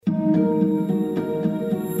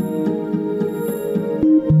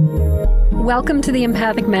Welcome to the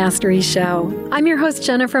Empathic Mastery Show. I'm your host,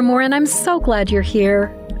 Jennifer Moore, and I'm so glad you're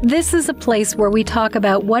here. This is a place where we talk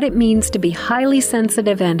about what it means to be highly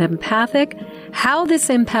sensitive and empathic, how this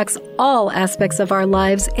impacts all aspects of our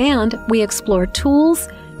lives, and we explore tools,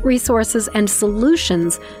 resources, and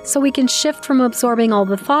solutions so we can shift from absorbing all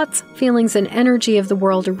the thoughts, feelings, and energy of the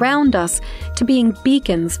world around us to being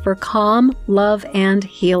beacons for calm, love, and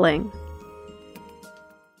healing.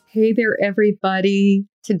 Hey there, everybody.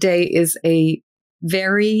 Today is a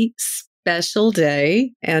very special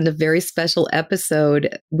day and a very special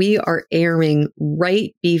episode. We are airing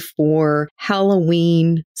right before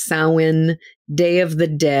Halloween, Samhain, Day of the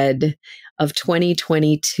Dead of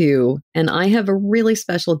 2022. And I have a really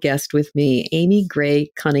special guest with me, Amy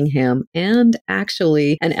Gray Cunningham, and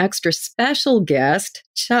actually an extra special guest,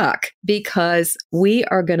 Chuck, because we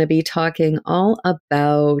are going to be talking all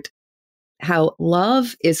about how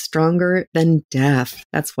love is stronger than death.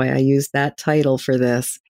 That's why I used that title for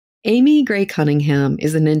this. Amy Gray Cunningham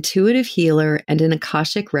is an intuitive healer and an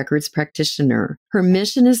Akashic Records practitioner. Her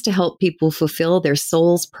mission is to help people fulfill their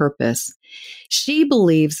soul's purpose. She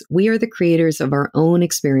believes we are the creators of our own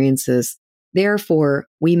experiences. Therefore,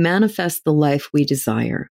 we manifest the life we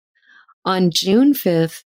desire. On June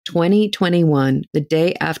 5th, 2021, the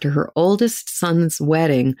day after her oldest son's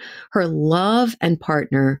wedding, her love and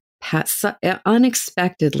partner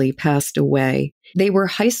unexpectedly passed away. They were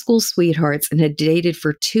high school sweethearts and had dated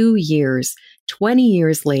for 2 years. 20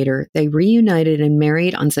 years later, they reunited and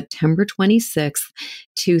married on September 26,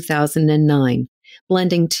 2009,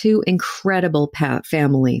 blending two incredible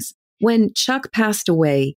families. When Chuck passed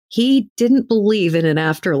away, he didn't believe in an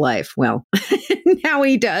afterlife. Well, now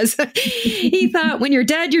he does. He thought, when you're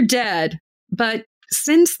dead, you're dead. But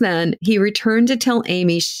since then, he returned to tell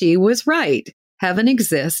Amy she was right. Heaven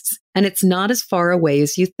exists, and it's not as far away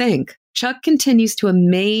as you think. Chuck continues to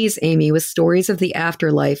amaze Amy with stories of the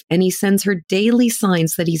afterlife, and he sends her daily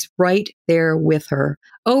signs that he's right there with her.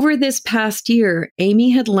 Over this past year, Amy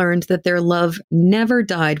had learned that their love never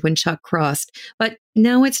died when Chuck crossed, but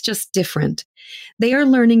now it's just different. They are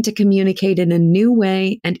learning to communicate in a new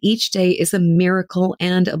way, and each day is a miracle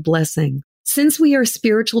and a blessing. Since we are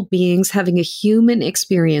spiritual beings having a human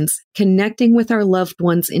experience, connecting with our loved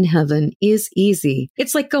ones in heaven is easy.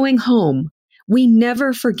 It's like going home. We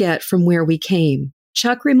never forget from where we came.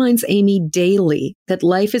 Chuck reminds Amy daily that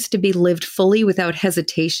life is to be lived fully without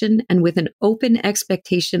hesitation and with an open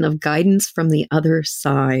expectation of guidance from the other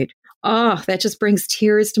side. Oh, that just brings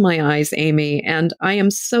tears to my eyes, Amy. And I am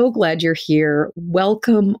so glad you're here.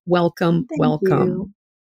 Welcome, welcome, welcome. You.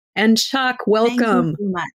 And Chuck, welcome. Thank you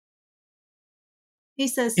so much. He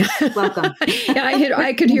says, welcome. Yeah,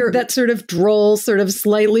 I could hear that sort of droll, sort of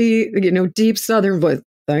slightly, deep Southern voice.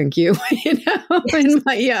 Thank you.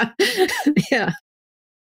 Yeah.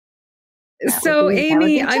 So,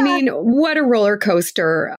 Amy, I mean, what a roller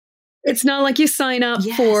coaster. It's not like you sign up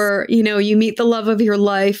for, you meet the love of your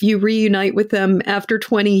life, you reunite with them after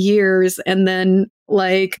 20 years, and then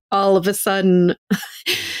like all of a sudden,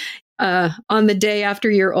 on the day after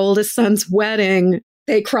your oldest son's wedding,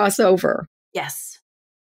 they cross over. Yes.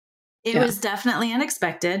 It was definitely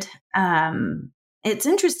unexpected. It's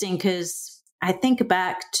interesting because I think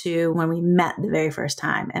back to when we met the very first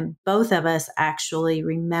time, and both of us actually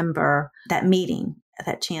remember that meeting,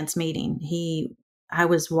 that chance meeting. I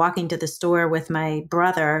was walking to the store with my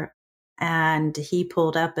brother, and he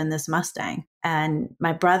pulled up in this Mustang. And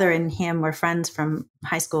my brother and him were friends from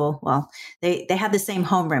high school. Well, they had the same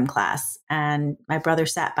homeroom class, and my brother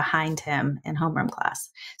sat behind him in homeroom class.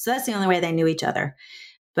 So that's the only way they knew each other.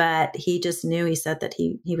 But he just knew, he said that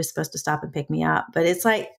he was supposed to stop and pick me up. But it's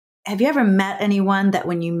like, have you ever met anyone that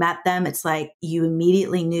when you met them, it's like you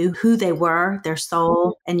immediately knew who they were, their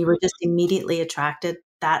soul, and you were just immediately attracted?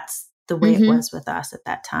 That's the way it was with us at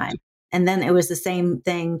that time. And then it was the same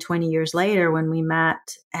thing 20 years later when we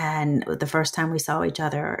met, and the first time we saw each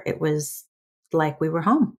other, it was like we were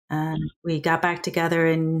home. And we got back together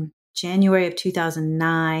in January of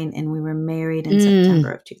 2009, and we were married in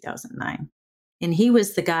September of 2009. And he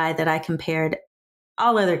was the guy that I compared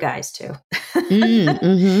all other guys to,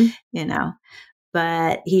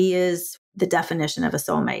 but he is the definition of a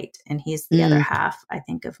soulmate, and he's the other half, I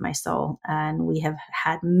think, of my soul. And we have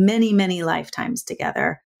had many, many lifetimes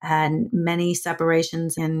together and many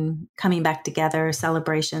separations and coming back together,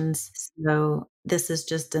 celebrations. So this is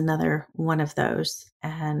just another one of those.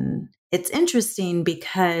 And it's interesting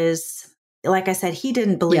because, like I said, he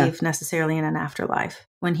didn't believe necessarily in an afterlife.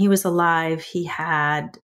 When he was alive, he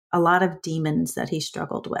had a lot of demons that he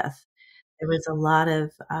struggled with. There was a lot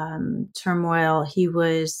of turmoil. He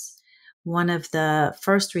was one of the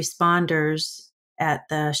first responders at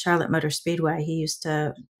the Charlotte Motor Speedway. He used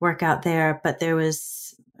to work out there, but there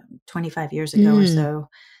was 25 years ago or so,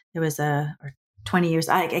 there was or 20 years.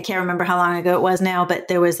 I can't remember how long ago it was now, but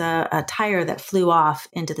there was a tire that flew off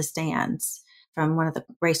into the stands from one of the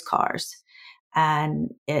race cars,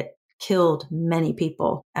 and it killed many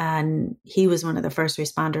people. And he was one of the first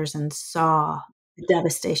responders and saw the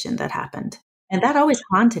devastation that happened. And that always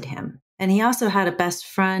haunted him. And he also had a best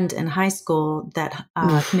friend in high school that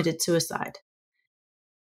committed suicide.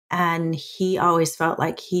 And he always felt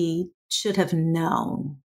like he should have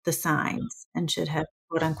known the signs and should have,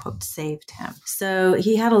 quote unquote, saved him. So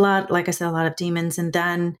he had a lot, like I said, a lot of demons. And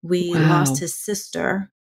then we lost his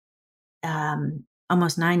sister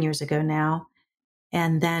almost 9 years ago now.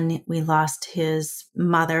 And then we lost his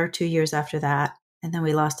mother 2 years after that. And then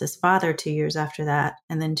we lost his father 2 years after that.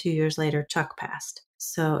 And then 2 years later, Chuck passed.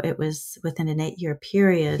 So it was within an 8-year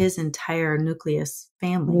period, his entire nucleus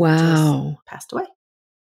family just passed away.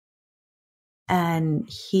 And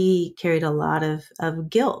he carried a lot of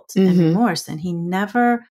guilt and remorse. And he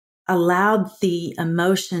never allowed the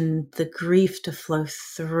emotion, the grief to flow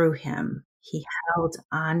through him. He held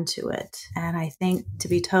on to it. And I think, to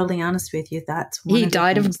be totally honest with you, that's one he of the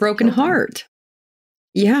died of a things broken that killed him. heart.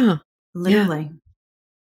 Yeah. Literally.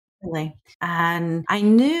 Really. And I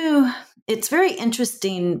knew it's very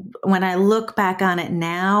interesting when I look back on it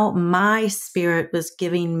now, my spirit was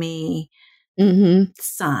giving me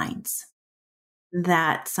signs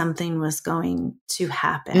that something was going to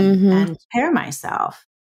happen and prepare myself.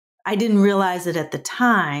 I didn't realize it at the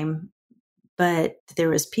time, but there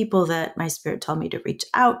was people that my spirit told me to reach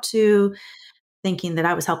out to, thinking that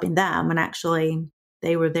I was helping them, when actually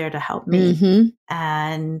they were there to help me.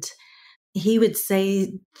 And he would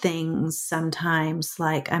say things sometimes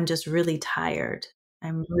like, I'm just really tired.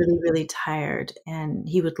 I'm really, really tired. And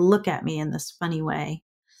he would look at me in this funny way.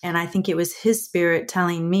 And I think it was his spirit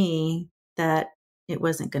telling me that it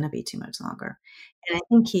wasn't going to be too much longer. And I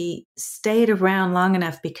think he stayed around long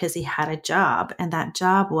enough because he had a job. And that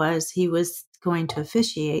job was, he was going to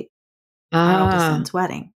officiate our oldest son's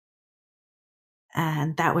wedding.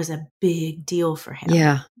 And that was a big deal for him.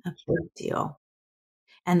 Yeah. A big deal.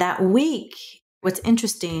 And that week, what's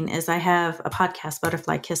interesting is I have a podcast,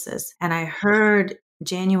 Butterfly Kisses, and I heard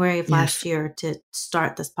January of last year to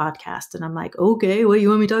start this podcast. And I'm like, okay, what do you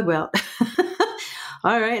want me to talk about?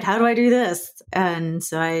 All right, how do I do this? And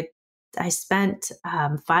so I spent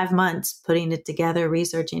 5 months putting it together,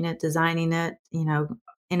 researching it, designing it,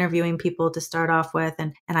 interviewing people to start off with.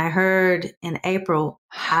 And I heard in April,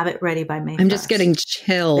 have it ready by May 1st. I'm just getting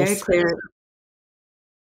chills. Very clear.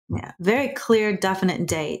 Yeah, very clear, definite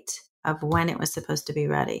date of when it was supposed to be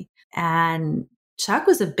ready. And Chuck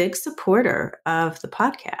was a big supporter of the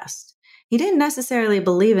podcast. He didn't necessarily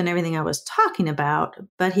believe in everything I was talking about,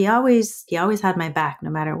 but he always had my back no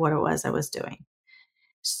matter what it was I was doing.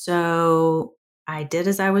 So I did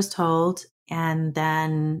as I was told. And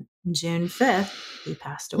then June 5th, he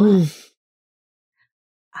passed away.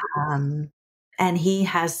 And he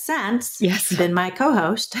has since been my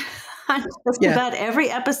co-host on just about every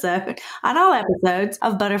episode, on all episodes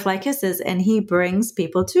of Butterfly Kisses. And he brings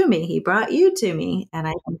people to me. He brought you to me. And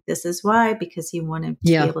I think this is why, because he wanted to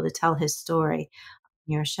be able to tell his story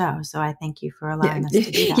on your show. So I thank you for allowing us to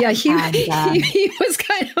do that. Yeah, he was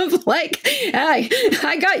kind of like, hey,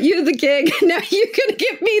 I got you the gig. Now you can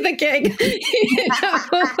give me the gig.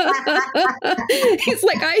 He's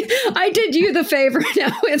like, I did you the favor.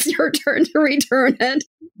 Now it's your turn to return it.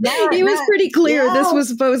 He was pretty clear this was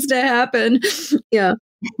supposed to happen. Yeah.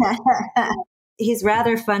 He's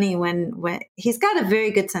rather funny when he's got a very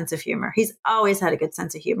good sense of humor. He's always had a good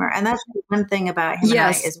sense of humor. And that's one thing about him and I,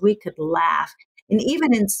 is we could laugh. And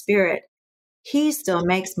even in spirit, he still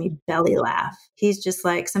makes me belly laugh. He's just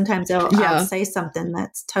like, sometimes I'll say something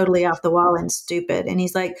that's totally off the wall and stupid. And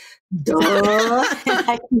he's like, duh. And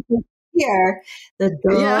I can hear the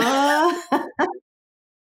duh.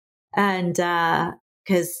 And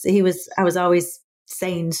because I was always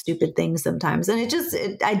saying stupid things sometimes. And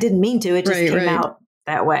I didn't mean to. It just came out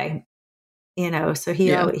that way. So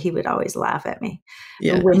he would always laugh at me.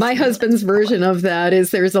 Yeah. My husband's version of that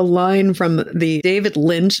is there's a line from the David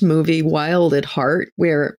Lynch movie Wild at Heart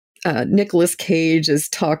where Nicolas Cage is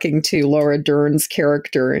talking to Laura Dern's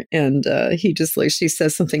character, and she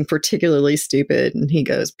says something particularly stupid, and he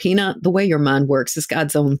goes, "Peanut, the way your mind works is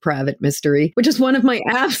God's own private mystery," which is one of my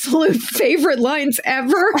absolute favorite lines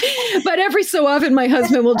ever. But every so often, my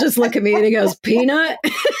husband will just look at me and he goes, "Peanut."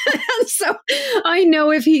 And so I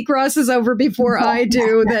know if he crosses over before I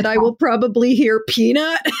do, that I will probably hear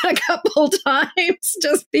 "peanut" a couple times,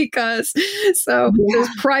 just because. So there's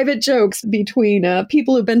private jokes between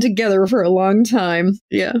people who've been together together for a long time.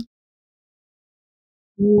 Yeah.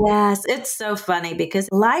 Yes, it's so funny because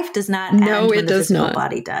life does not No, end when it the does physical not.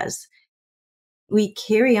 body does. We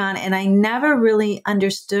carry on, and I never really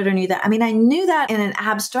understood or knew that. I mean, I knew that in an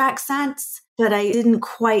abstract sense, but I didn't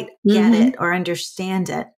quite get Mm-hmm. it or understand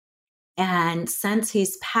it. And since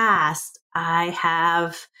he's passed, I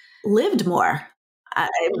have lived more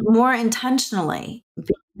intentionally,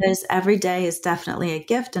 because every day is definitely a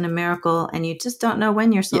gift and a miracle. And you just don't know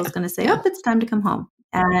when your soul's Yeah. going to say, Yeah. oh, it's time to come home.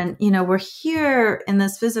 And, we're here in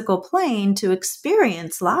this physical plane to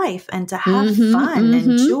experience life and to have Mm-hmm. fun and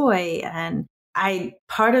Mm-hmm. joy. And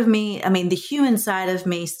part of me, I mean, the human side of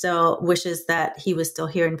me still wishes that he was still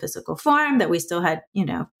here in physical form, that we still had,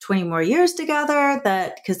 20 more years together,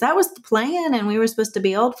 because that was the plan. And we were supposed to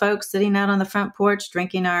be old folks sitting out on the front porch,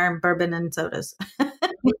 drinking our bourbon and sodas,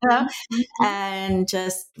 you know, and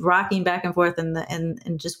just rocking back and forth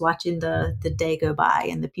and just watching the day go by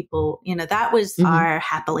and the people, that was Mm-hmm. our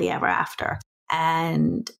happily ever after.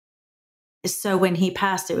 And so when he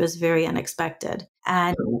passed, it was very unexpected.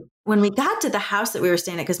 And when we got to the house that we were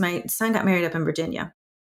staying at, because my son got married up in Virginia,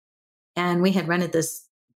 and we had rented this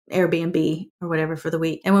Airbnb or whatever for the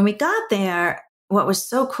week. And when we got there, what was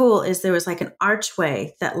so cool is there was like an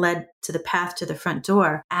archway that led to the path to the front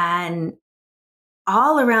door. And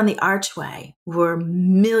all around the archway were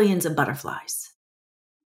millions of butterflies.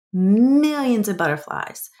 Millions of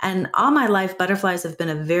butterflies. And all my life, butterflies have been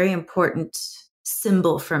a very important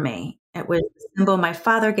symbol for me. It was the symbol my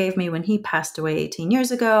father gave me when he passed away 18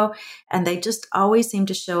 years ago. And they just always seem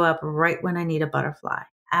to show up right when I need a butterfly.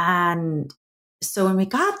 And so when we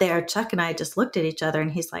got there, Chuck and I just looked at each other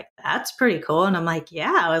and he's like, that's pretty cool. And I'm like,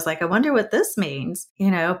 yeah. I was like, I wonder what this means,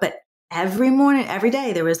 but every morning, every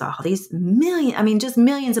day, there was all these just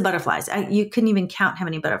millions of butterflies. You couldn't even count how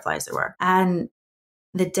many butterflies there were. And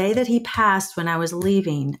the day that he passed, when I was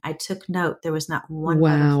leaving, I took note there was not one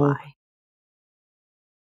Wow. butterfly.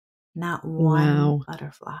 Not one Wow.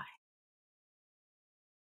 butterfly.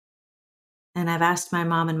 And I've asked my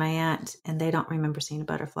mom and my aunt, and they don't remember seeing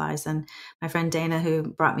butterflies. And my friend Dana, who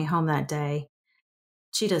brought me home that day,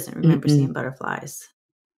 she doesn't remember Mm-mm. seeing butterflies.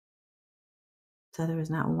 So there was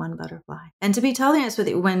not one butterfly. And to be totally honest with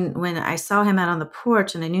you, when I saw him out on the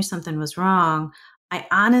porch and I knew something was wrong, I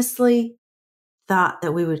honestly thought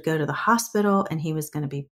that we would go to the hospital and he was going to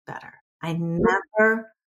be better. I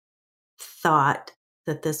never thought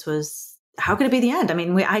that this was, how could it be the end? I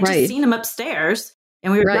mean, I just Right. seen him upstairs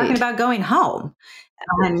and we were talking Right. about going home.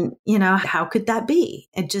 And, how could that be?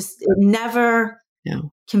 It never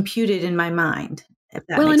No. computed in my mind, if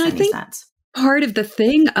that Well, makes and I any think sense. part of the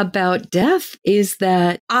thing about death is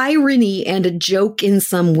that irony and a joke in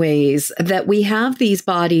some ways that we have these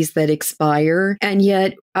bodies that expire, and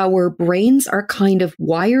yet our brains are kind of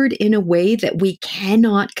wired in a way that we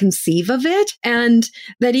cannot conceive of it. And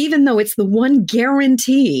that even though it's the one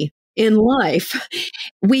guarantee in life,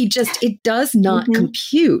 it does not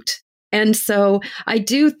compute. And so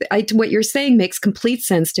what you're saying makes complete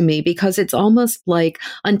sense to me, because it's almost like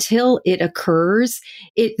until it occurs,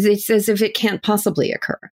 it's as if it can't possibly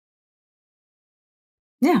occur.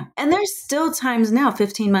 Yeah. And there's still times now,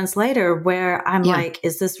 15 months later, where I'm like,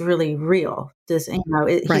 is this really real? He's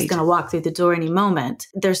Right. going to walk through the door any moment.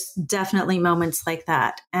 There's definitely moments like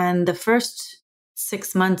that. And the first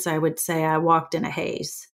 6 months, I would say I walked in a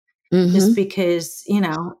haze, just because,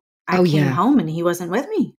 I came home and he wasn't with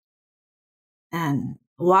me. And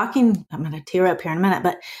I'm going to tear up here in a minute,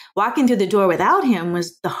 but walking through the door without him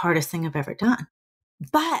was the hardest thing I've ever done.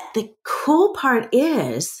 But the cool part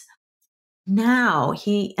is now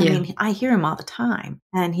I hear him all the time,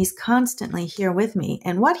 and he's constantly here with me.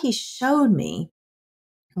 And what he showed me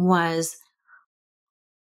was,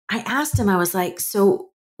 I asked him, I was like,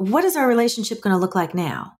 so what is our relationship going to look like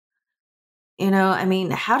now?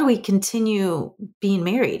 How do we continue being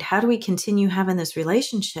married? How do we continue having this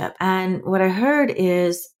relationship? And what I heard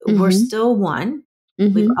is we're still one.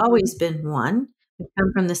 We've always been one. We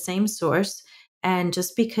come from the same source. And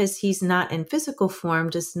just because he's not in physical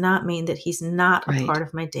form does not mean that he's not a part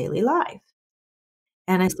of my daily life.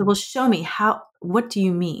 And I said, well, show me what do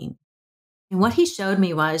you mean? And what he showed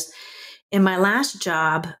me was, in my last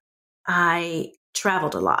job, I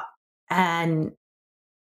traveled a lot and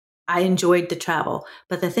I enjoyed the travel.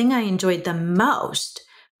 But the thing I enjoyed the most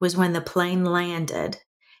was when the plane landed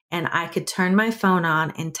and I could turn my phone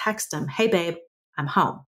on and text him, hey, babe, I'm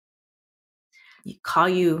home. Call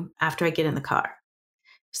you after I get in the car.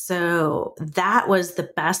 So that was the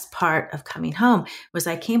best part of coming home, was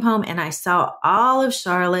I came home and I saw all of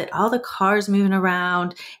Charlotte, all the cars moving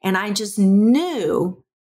around. And I just knew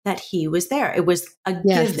that he was there. It was a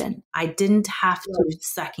Yes. given. I didn't have to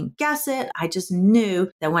second guess it. I just knew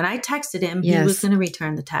that when I texted him, he was Yes. going to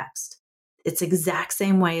return the text. It's exact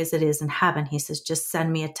same way as it is in heaven. He says, just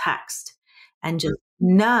send me a text and just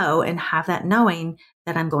know and have that knowing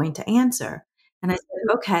that I'm going to answer. And I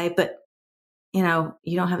said, okay, but you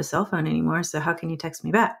don't have a cell phone anymore. So how can you text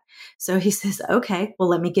me back? So he says, okay, well,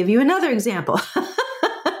 let me give you another example.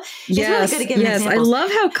 He's really good at giving examples. I love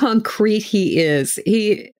how concrete he is.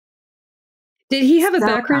 Did he have a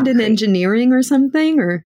background in engineering or something,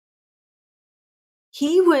 or?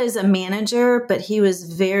 He was a manager, but he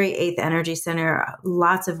was very Eighth Energy Center,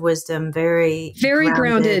 lots of wisdom, very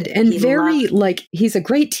grounded and he's a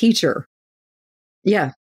great teacher.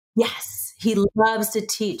 Yeah. Yes, he loves to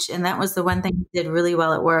teach. And that was the one thing he did really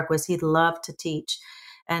well at work was he loved to teach.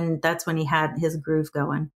 And that's when he had his groove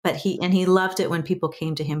going. But he loved it when people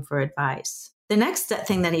came to him for advice. The next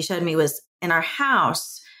thing that he showed me was in our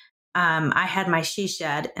house. I had my she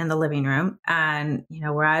shed in the living room and,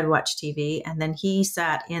 where I'd watch TV. And then he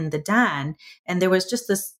sat in the den and there was just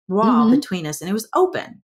this wall between us and it was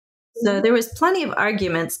open. So there was plenty of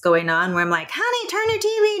arguments going on where I'm like, honey, turn your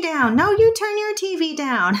TV down. No, you turn your TV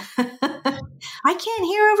down. I can't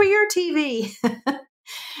hear over your TV.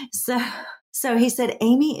 So he said,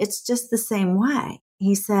 Amy, it's just the same way.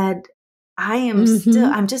 He said, I'm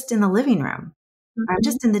just in the living room. I'm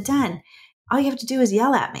just in the den. All you have to do is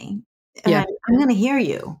yell at me. And I'm going to hear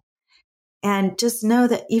you. And just know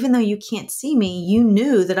that even though you can't see me, you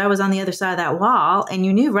knew that I was on the other side of that wall and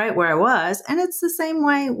you knew right where I was. And it's the same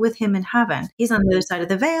way with him in heaven. He's on the other side of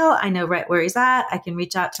the veil. I know right where he's at. I can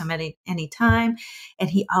reach out to him at any time. And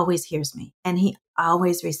he always hears me and he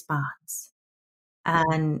always responds.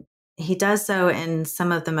 And he does so in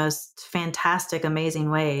some of the most fantastic, amazing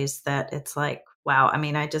ways that it's like, wow. I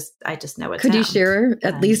mean, I just know it's Could you share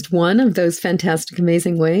at least one of those fantastic,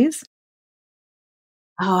 amazing ways?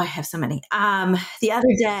 Oh, I have so many. The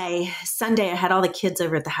other day, Sunday, I had all the kids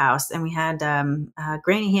over at the house and we had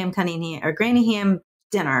Cunningham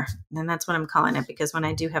dinner. And that's what I'm calling it because when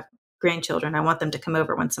I do have grandchildren, I want them to come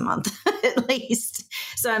over once a month at least.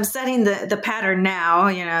 So I'm setting the pattern now,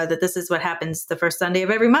 that this is what happens the first Sunday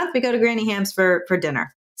of every month. We go to Canningham's for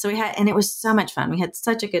dinner. So and it was so much fun. We had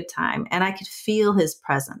such a good time and I could feel his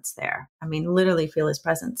presence there. I mean, literally feel his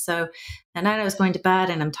presence. So that night I was going to bed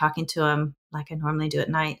and I'm talking to him like I normally do at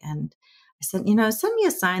night. And I said, send me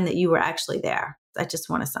a sign that you were actually there. I just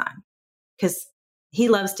want a sign because he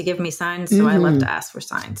loves to give me signs. So I love to ask for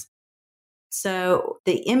signs. So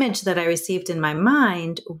the image that I received in my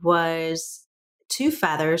mind was 2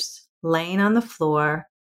 feathers laying on the floor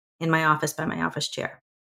in my office by my office chair.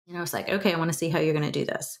 And I was like, okay, I want to see how you're going to do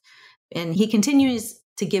this. And he continues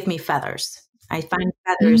to give me feathers. I find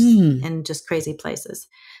feathers in just crazy places.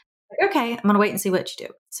 Like, okay, I'm going to wait and see what you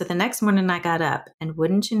do. So the next morning I got up and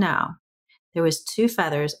wouldn't you know, there was 2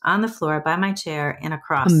 feathers on the floor by my chair in a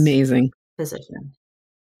cross position.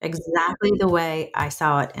 Exactly the way I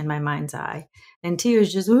saw it in my mind's eye. And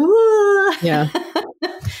tears just, yeah.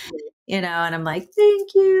 And I'm like,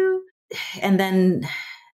 thank you. And then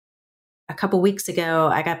a couple weeks ago,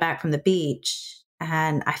 I got back from the beach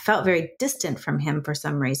and I felt very distant from him for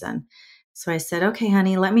some reason. So I said, okay,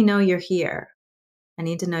 honey, let me know you're here. I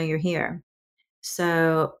need to know you're here.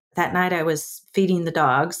 So that night I was feeding the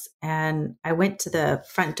dogs and I went to the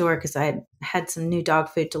front door because I had some new dog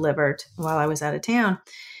food delivered while I was out of town.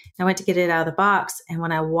 I went to get it out of the box. And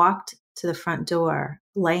when I walked to the front door,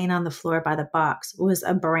 laying on the floor by the box was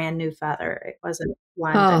a brand new feather. It wasn't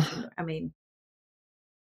one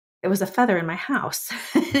it was a feather in my house.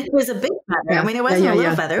 It was a big feather. Yeah. I mean, it wasn't a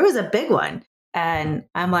little feather. It was a big one. And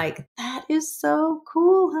I'm like, that is so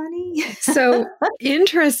cool, honey. So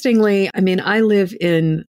interestingly, I mean, I live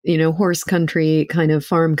in, horse country, kind of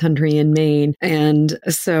farm country in Maine. And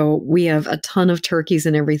so we have a ton of turkeys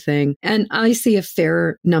and everything. And I see a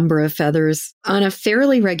fair number of feathers on a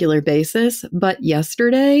fairly regular basis. But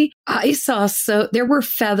yesterday I saw, there were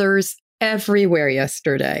feathers everywhere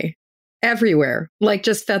yesterday. Everywhere, like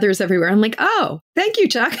just feathers everywhere. I'm like, oh, thank you,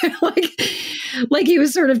 Chuck. like he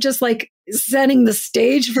was sort of just like setting the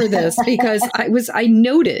stage for this because I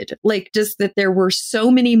noted like just that there were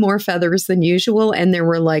so many more feathers than usual. And there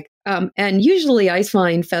were like, and usually I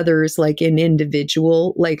find feathers like in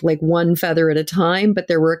individual, like one feather at a time. But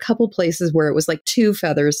there were a couple places where it was like 2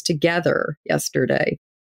 feathers together yesterday.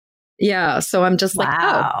 Yeah. So I'm just like,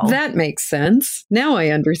 oh, that makes sense. Now I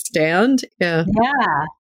understand. Yeah. Yeah.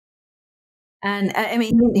 And I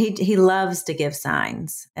mean, he loves to give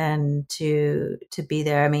signs and to be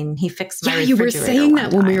there. I mean, he fixed my refrigerator. You were saying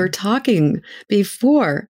that when we were talking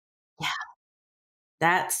before. Yeah.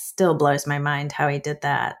 that still blows my mind how he did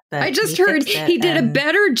that. But I just heard he did a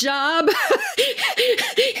better job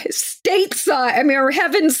stateside, or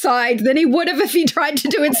heaven side than he would have if he tried to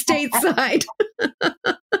do it stateside.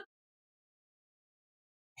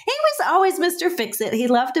 He was always Mr. Fix-It. He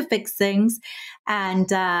loved to fix things. And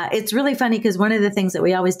it's really funny because one of the things that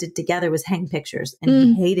we always did together was hang pictures. And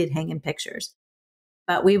he hated hanging pictures.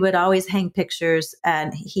 But we would always hang pictures.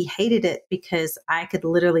 And he hated it because I could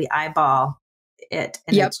literally eyeball it.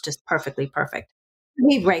 And it's just perfectly perfect.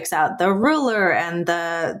 He breaks out the ruler and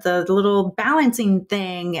the little balancing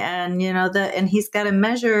thing. And, and he's got a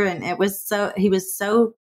measure. And he was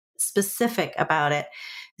so specific about it.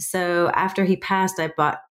 So after he passed, I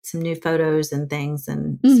bought some new photos and things.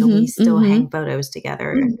 And so we still hang photos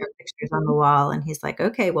together and pictures on the wall. And he's like,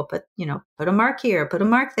 okay, well, put a mark here, put a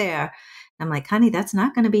mark there. I'm like, honey, that's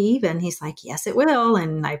not going to be even. He's like, yes, it will.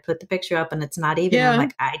 And I put the picture up and it's not even. Yeah. I'm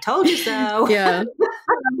like, I told you so. Yeah.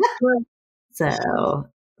 So,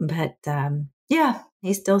 but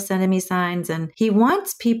he's still sending me signs and he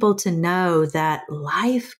wants people to know that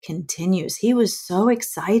life continues. He was so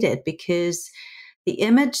excited because the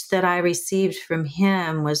image that I received from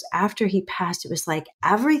him was after he passed, it was like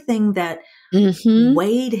everything that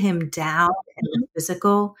weighed him down in the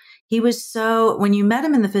physical. He was when you met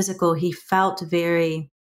him in the physical, he felt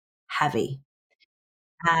very heavy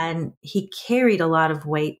and he carried a lot of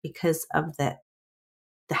weight because of the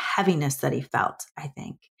heaviness that he felt, I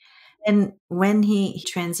think. And when he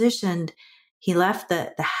transitioned, he left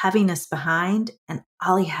the heaviness behind and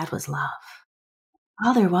all he had was love.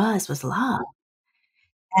 All there was love.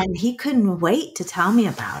 And he couldn't wait to tell me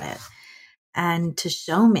about it and to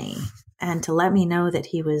show me and to let me know that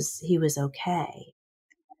he was okay,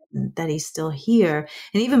 that he's still here.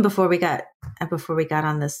 And even before we got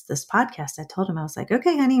on this podcast, I told him, I was like,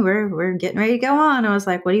 okay, honey, we're getting ready to go on. I was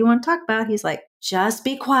like, what do you want to talk about? He's like, just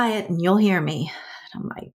be quiet and you'll hear me. And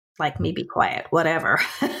I'm like me be quiet, whatever.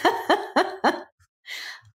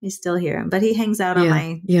 You still hear him, but he hangs out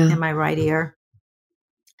on in my right ear.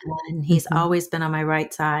 And he's always been on my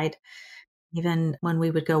right side, even when we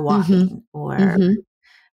would go walking or,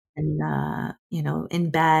 in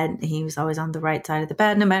bed, he was always on the right side of the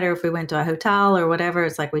bed, no matter if we went to a hotel or whatever.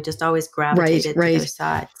 It's like we just always gravitated to those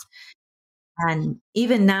sides. And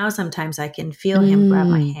even now, sometimes I can feel him grab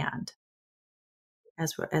my hand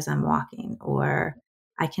as I'm walking, or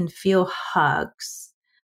I can feel hugs.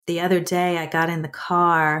 The other day, I got in the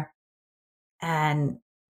car and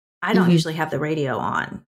I don't usually have the radio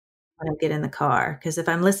on when I get in the car, because if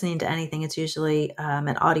I'm listening to anything, it's usually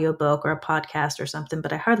an audiobook or a podcast or something,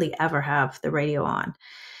 but I hardly ever have the radio on.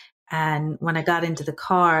 And when I got into the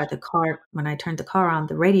car, when I turned the car on,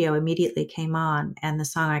 the radio immediately came on and the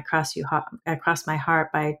song Across My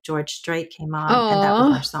Heart by George Strait came on. Aww. And that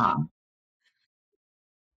was our song.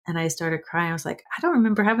 And I started crying. I was like, I don't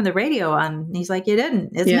remember having the radio on. And he's like, you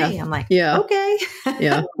didn't. It's me. I'm like, okay.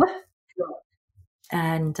 Yeah.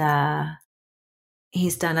 And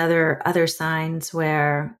he's done other signs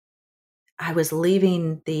where I was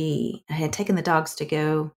I had taken the dogs to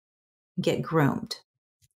go get groomed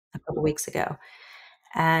a couple weeks ago.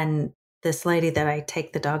 And this lady that I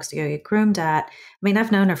take the dogs to go get groomed at,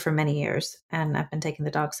 I've known her for many years and I've been taking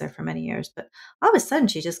the dogs there for many years, but all of a sudden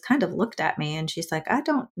she just kind of looked at me and she's like, I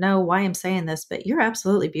don't know why I'm saying this, but you're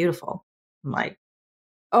absolutely beautiful. I'm like,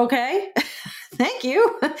 okay, thank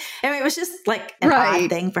you. It was just like an odd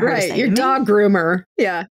thing for her to say. Your to me. dog groomer.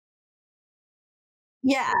 Yeah.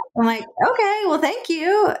 Yeah. I'm like, okay, well, thank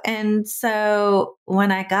you. And so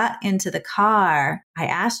when I got into the car, I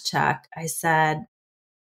asked Chuck, I said,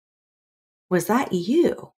 was that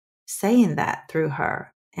you saying that through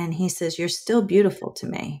her? And he says, you're still beautiful to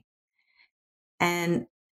me. And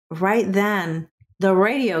right then the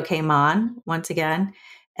radio came on once again,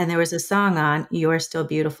 and there was a song on, You're Still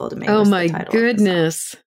Beautiful to Me. Oh my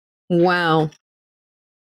goodness. Wow.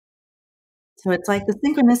 So it's like the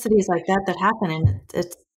synchronicities like that happen. And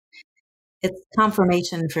it's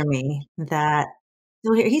confirmation for me that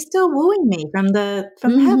he's still wooing me from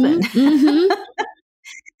heaven.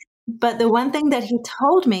 But the one thing that he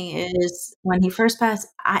told me is when he first passed,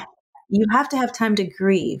 you have to have time to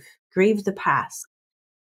grieve the past.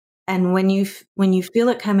 And when you feel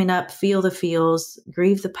it coming up, feel the feels,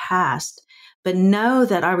 grieve the past, but know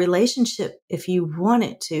that our relationship, if you want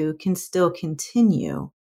it to, can still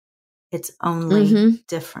continue. It's only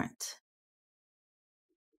different.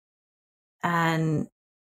 And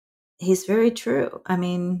he's very true.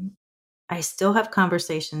 I still have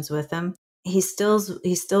conversations with him. He still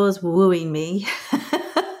is wooing me.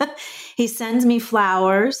 He sends me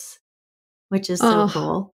flowers, which is so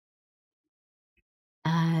cool.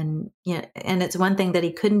 And yeah, and it's one thing that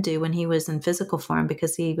he couldn't do when he was in physical form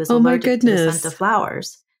because he was Oh my allergic to the scent of goodness.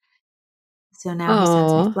 flowers. So now he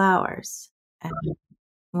sends me Oh. flowers. And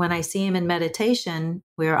when I see him in meditation,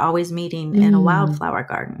 we're always meeting in a Mm. wildflower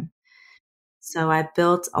garden. So I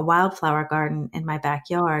built a wildflower garden in my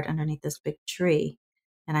backyard underneath this big tree.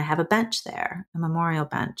 And I have a bench there, a memorial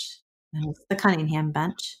bench. And it's the Cunningham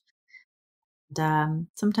bench. And,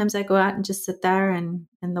 sometimes I go out and just sit there and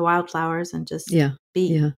in the wildflowers and just Yeah.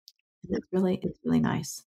 be. Yeah. And it's really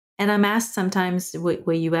nice. And I'm asked sometimes,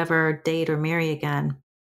 will you ever date or marry again?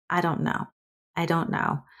 I don't know. I don't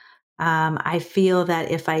know. I feel that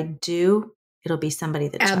if I do, it'll be somebody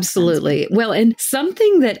that transcends me. Absolutely. Well, and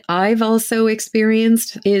something that I've also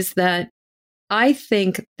experienced is that I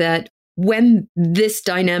think that when this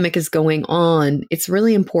dynamic is going on, it's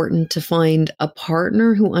really important to find a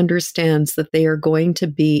partner who understands that they are going to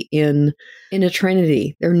be in a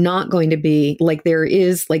trinity. They're not going to be like there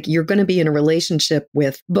is like you're going to be in a relationship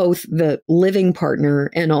with both the living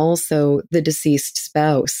partner and also the deceased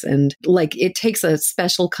spouse. And like it takes a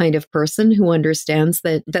special kind of person who understands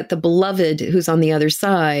that the beloved who's on the other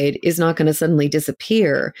side is not going to suddenly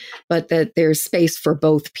disappear, but that there's space for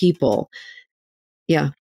both people. Yeah.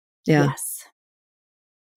 Yeah. Yes.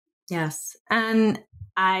 Yes. And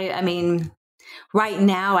I mean, right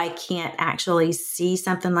now I can't actually see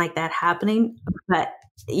something like that happening, but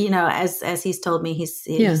as he's told me, he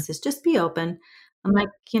Yeah. says, just be open. I'm like,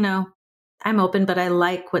 I'm open, but I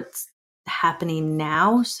like what's happening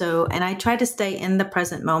now. So, and I try to stay in the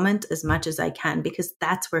present moment as much as I can because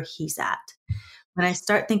that's where he's at. When I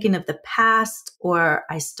start thinking of the past or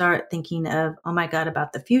I start thinking of, oh my God,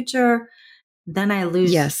 about the future, then I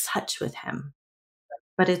lose Yes. touch with him.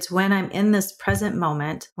 But it's when I'm in this present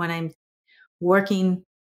moment, when I'm working,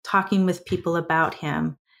 talking with people about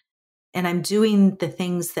him, and I'm doing the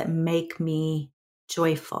things that make me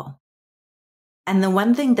joyful. And the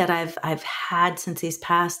one thing that I've had since he's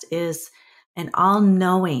passed is an all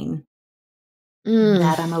knowing Mm.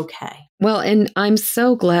 that I'm okay. Well, and I'm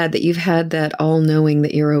so glad that you've had that all knowing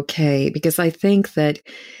that you're okay, because I think that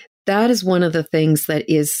that is one of the things that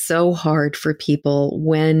is so hard for people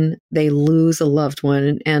when they lose a loved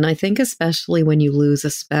one. And I think especially when you lose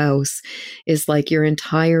a spouse is like your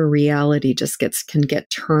entire reality just can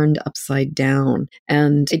get turned upside down.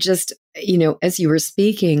 And it just, as you were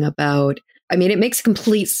speaking about, I mean, it makes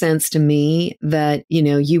complete sense to me that,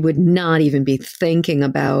 you would not even be thinking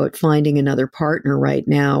about finding another partner right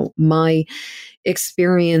now. My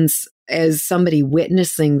experience as somebody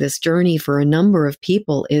witnessing this journey for a number of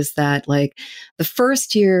people is that like the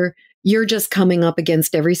first year, you're just coming up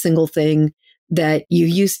against every single thing that you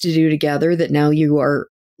used to do together that now you are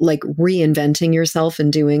like reinventing yourself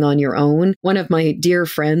and doing on your own. One of my dear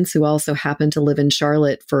friends who also happened to live in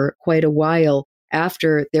Charlotte for quite a while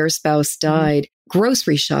after their spouse died,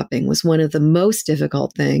 grocery shopping was one of the most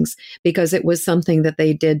difficult things because it was something that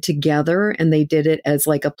they did together and they did it as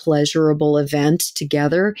like a pleasurable event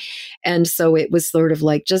together. And so it was sort of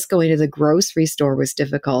like just going to the grocery store was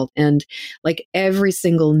difficult. And like every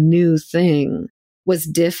single new thing was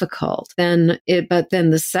difficult. But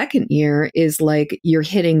then the second year is like you're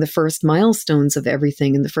hitting the first milestones of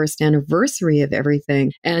everything and the first anniversary of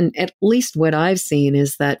everything. And at least what I've seen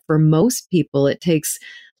is that for most people, it takes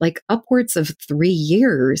like upwards of 3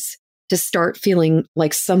 years to start feeling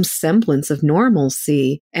like some semblance of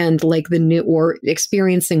normalcy and like the new or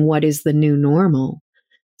experiencing what is the new normal.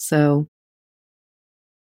 So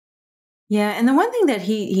Yeah, and the one thing that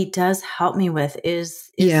he does help me with is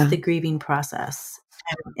yeah. the grieving process.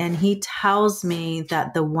 And he tells me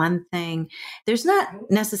that the one thing there's not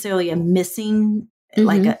necessarily a missing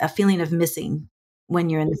like Mm-hmm. a feeling of missing when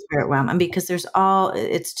you're in the spirit realm, and because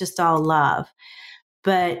it's just all love.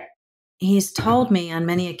 But he's told me on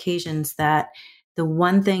many occasions that the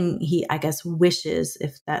one thing he, I guess, wishes,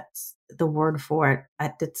 if that's the word for it,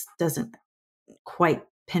 it doesn't quite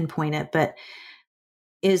pinpoint it, but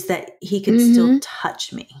is that he could still Mm-hmm.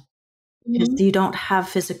 touch me because you don't have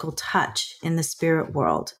physical touch in the spirit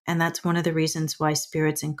world. And that's one of the reasons why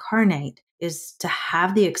spirits incarnate is to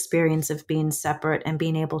have the experience of being separate and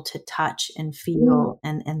being able to touch and feel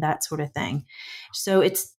and that sort of thing. So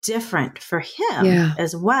it's different for him Yeah.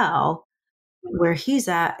 as well, where he's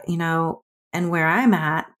at, and where I'm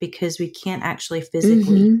at, because we can't actually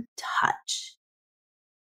physically Mm-hmm. touch.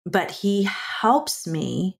 But he helps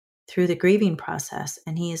me through the grieving process.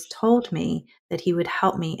 And he has told me that he would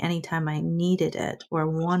help me anytime I needed it or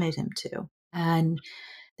wanted him to. And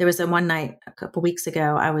there was one night a couple weeks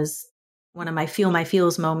ago, I was one of my feel my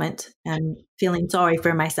feels moment and feeling sorry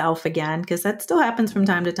for myself again, because that still happens from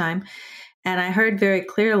time to time. And I heard very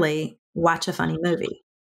clearly watch a funny movie.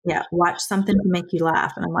 Yeah, watch something to make you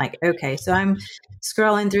laugh. And I'm like, okay. So I'm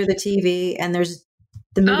scrolling through the TV and there's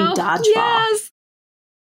the movie Oh, Dodgeball. yes.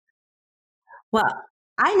 Well,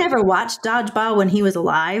 I never watched Dodgeball when he was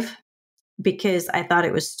alive because I thought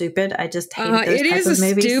it was stupid. I just hated those It type is of a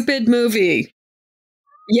movies. stupid movie.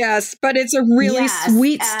 Yes, but it's a really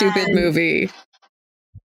sweet, stupid movie.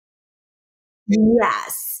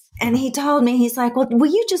 Yes. And he told me, he's like, well,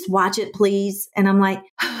 will you just watch it, please? And I'm like,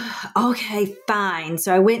 okay, fine.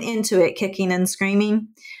 So I went into it kicking and screaming.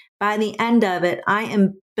 By the end of it, I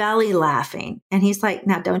am belly laughing. And he's like,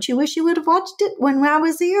 now, don't you wish you would have watched it when I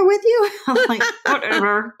was here with you? I'm like,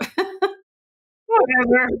 whatever.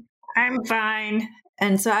 Whatever. I'm fine.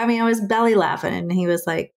 And so, I mean, I was belly laughing. And he was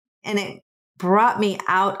like, and it brought me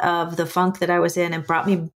out of the funk that I was in and brought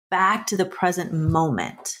me back to the present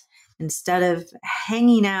moment instead of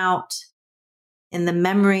hanging out in the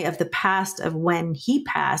memory of the past of when he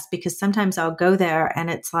passed, because sometimes I'll go there and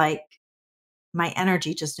it's like my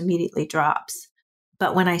energy just immediately drops.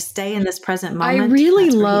 But when I stay in this present moment, I really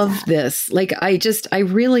that's where he's love at. this. Like,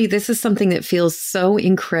 this is something that feels so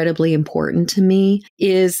incredibly important to me,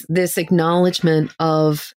 is this acknowledgement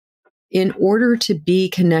of, in order to be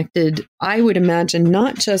connected, I would imagine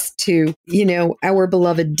not just to, our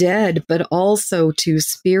beloved dead, but also to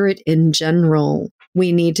spirit in general.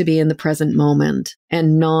 We need to be in the present moment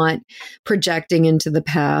and not projecting into the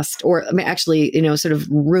past, or actually, sort of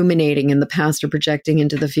ruminating in the past or projecting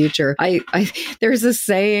into the future. There's a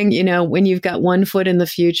saying, when you've got one foot in the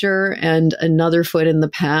future and another foot in the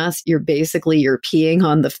past, you're peeing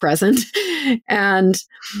on the present. And,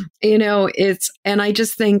 and I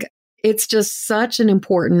just think it's just such an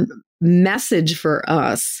important message for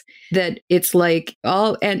us that it's like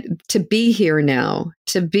and to be here now,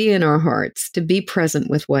 to be in our hearts, to be present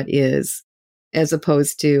with what is, as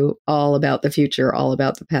opposed to all about the future, all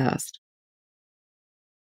about the past.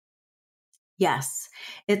 Yes.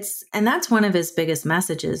 And that's one of his biggest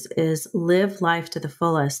messages is live life to the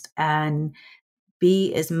fullest and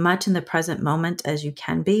be as much in the present moment as you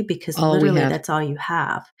can be, because literally that's all you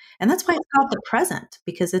have. And that's why it's called the present,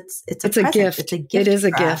 because it's a gift. It's a gift. It is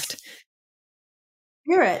a gift.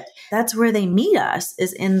 Spirit, that's where they meet us,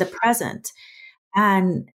 is in the present.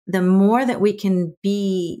 And the more that we can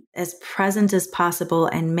be as present as possible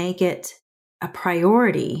and make it a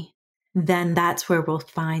priority, then that's where we'll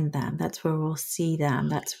find them. That's where we'll see them.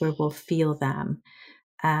 That's where we'll feel them.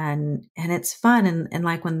 And it's fun. And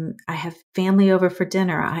like when I have family over for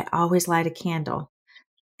dinner, I always light a candle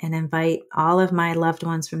and invite all of my loved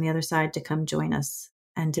ones from the other side to come join us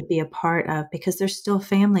and to be a part of, because they're still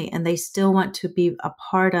family and they still want to be a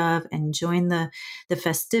part of and join the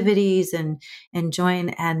festivities and join.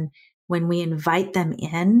 And when we invite them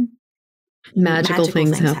in, magical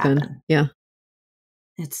things happen. Yeah.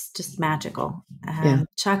 It's just magical. And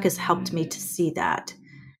Chuck has helped me to see that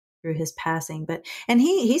through his passing. And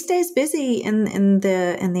he stays busy in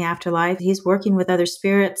the afterlife. He's working with other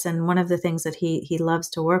spirits. And one of the things that he loves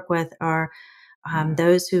to work with are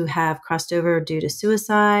those who have crossed over due to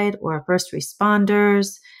suicide, or first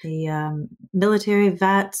responders, the military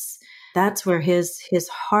vets. That's where his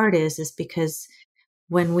heart is because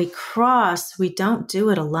when we cross, we don't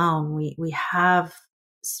do it alone. We have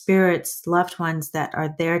spirits, loved ones that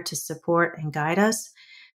are there to support and guide us.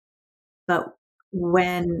 But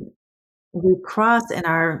when we cross and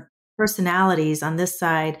our personalities on this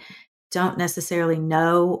side don't necessarily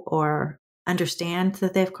know or understand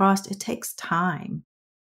that they've crossed, it takes time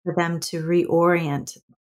for them to reorient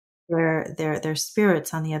their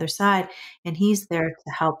spirits on the other side. And he's there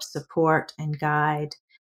to help support and guide,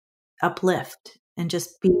 uplift, and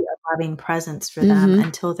just be a loving presence for them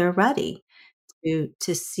until they're ready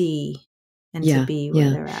to see and to be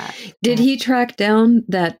where they're at. Did he track down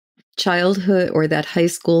that childhood or that high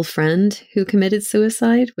school friend who committed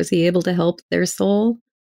suicide? Was he able to help their soul?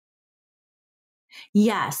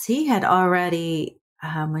 Yes, he had already,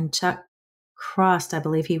 when Chuck crossed, I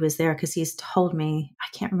believe he was there, because he's told me,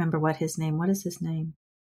 I can't remember what is his name?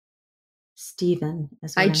 Stephen.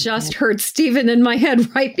 I just heard Stephen in my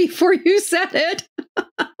head right before you said it.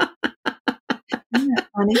 Isn't that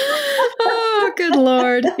funny? Oh, good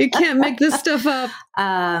Lord. You can't make this stuff up.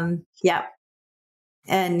 Yeah.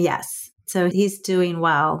 And yes, so he's doing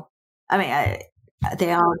well. I mean,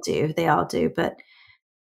 they all do. But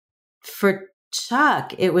for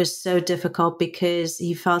Chuck, it was so difficult because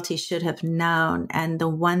he felt he should have known. And the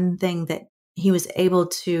one thing that he was able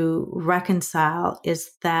to reconcile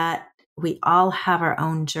is that we all have our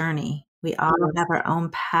own journey. We all have our own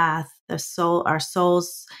path. Our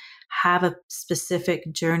souls have a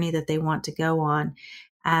specific journey that they want to go on.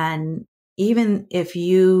 And even if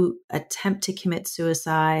you attempt to commit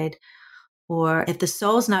suicide, or if the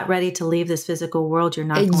soul's not ready to leave this physical world, you're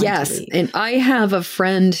not going to leave. And I have a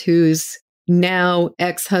friend whose now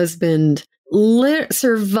ex-husband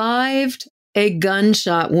survived a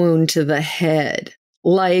gunshot wound to the head.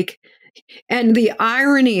 And the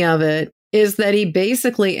irony of it is that he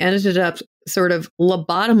basically ended up sort of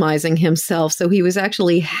lobotomizing himself. So he was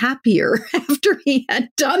actually happier after he had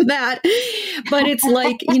done that. But it's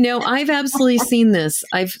like, I've absolutely seen this.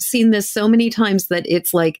 I've seen this so many times that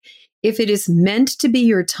it's like, if it is meant to be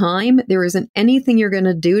your time, there isn't anything you're going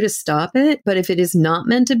to do to stop it. But if it is not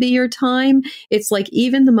meant to be your time, it's like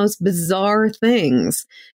even the most bizarre things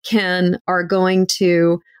are going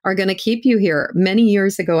to keep you here. Many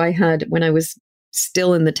years ago, when I was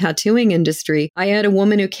still in the tattooing industry, I had a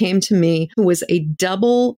woman who came to me who was a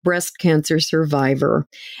double breast cancer survivor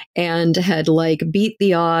and had beat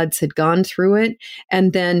the odds, had gone through it.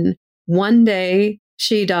 And then one day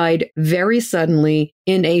she died very suddenly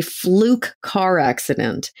in a fluke car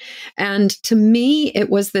accident. And to me, it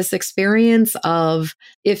was this experience of,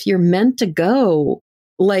 if you're meant to go,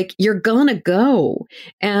 you're gonna go,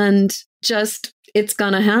 and just, it's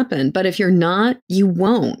gonna happen. But if you're not, you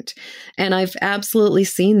won't. And I've absolutely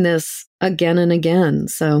seen this again and again.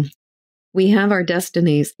 So we have our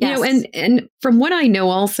destinies. Yes. And from what I know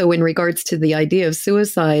also in regards to the idea of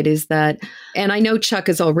suicide is that, and I know Chuck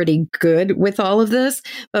is already good with all of this,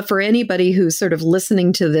 but for anybody who's sort of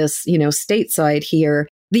listening to this, stateside here,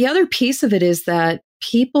 the other piece of it is that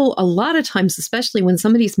people, a lot of times, especially when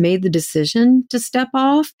somebody's made the decision to step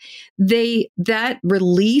off, that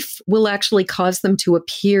relief will actually cause them to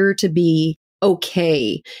appear to be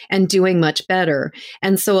okay and doing much better.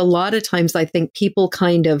 And so a lot of times I think people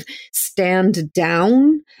kind of stand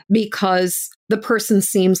down because the person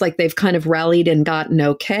seems like they've kind of rallied and gotten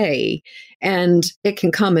okay. And it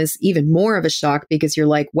can come as even more of a shock because you're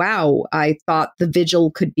like, wow, I thought the vigil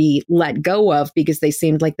could be let go of because they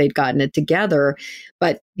seemed like they'd gotten it together,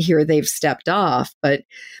 but here they've stepped off. But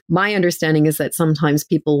my understanding is that sometimes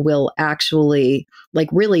people will actually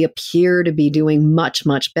really appear to be doing much,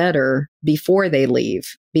 much better before they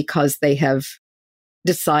leave because they have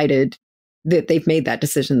decided that they've made that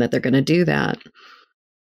decision that they're going to do that.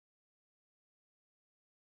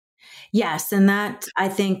 Yes. And that, I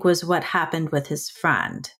think, was what happened with his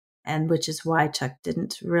friend, and which is why Chuck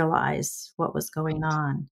didn't realize what was going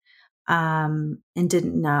on, and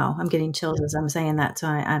didn't know. I'm getting chills as I'm saying that. So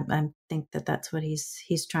I think that that's what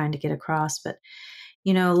he's trying to get across. But,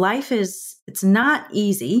 life it's not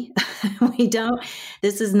easy.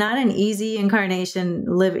 This is not an easy incarnation,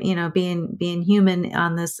 being human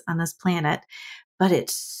on this planet, but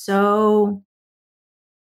it's so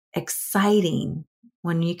exciting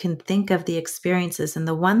when you can think of the experiences. And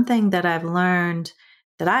the one thing that I've learned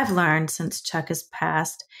since Chuck has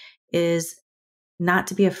passed is not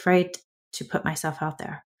to be afraid to put myself out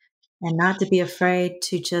there, and not to be afraid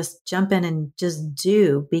to just jump in and just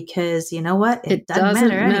do, because you know what? It doesn't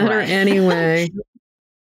matter anyway.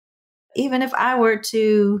 Even if I were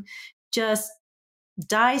to just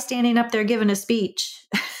die standing up there giving a speech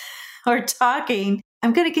or talking,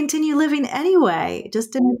 I'm going to continue living anyway,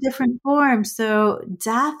 just in a different form. So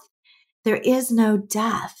there is no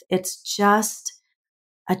death. It's just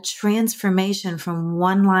a transformation from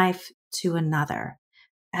one life to another.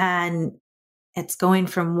 And it's going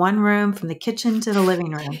from one room, from the kitchen to the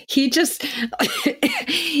living room.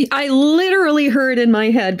 I literally heard in my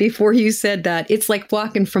head before you said that, it's like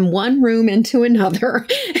walking from one room into another.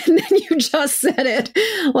 And then you just said it.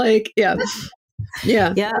 Yeah.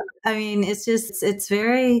 Yeah. I mean,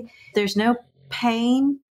 there's no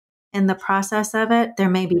pain in the process of it. There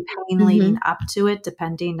may be pain leading up to it,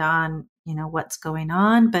 depending on, what's going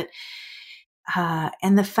on. But,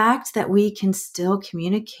 and the fact that we can still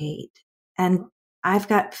communicate. And I've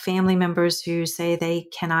got family members who say they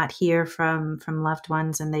cannot hear from loved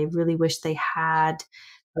ones, and they really wish they had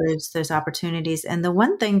those opportunities. And the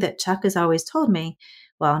one thing that Chuck has always told me,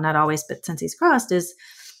 well, not always, but since he's crossed, is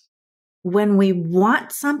when we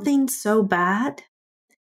want something so bad,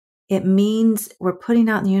 it means we're putting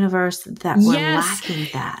out in the universe that we're lacking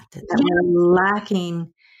that we're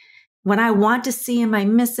lacking. When I want to see him, I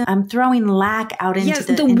miss him. I'm throwing lack out into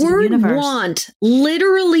the universe. Want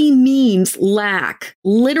literally means lack.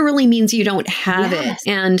 Literally means you don't have it.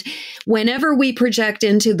 And whenever we project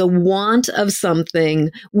into the want of something,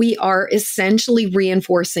 we are essentially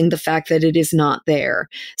reinforcing the fact that it is not there.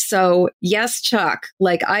 So yes, Chuck,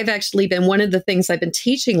 I've actually been, one of the things I've been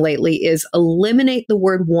teaching lately is eliminate the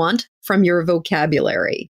word want from your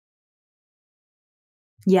vocabulary.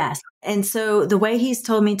 Yes. And so the way he's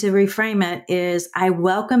told me to reframe it is I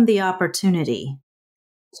welcome the opportunity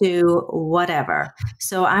to whatever.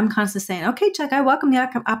 So I'm constantly saying, okay, Chuck, I welcome the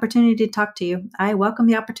opportunity to talk to you. I welcome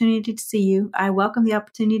the opportunity to see you. I welcome the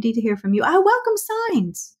opportunity to hear from you. I welcome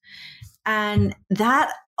signs. And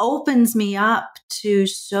that opens me up to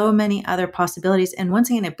so many other possibilities. And once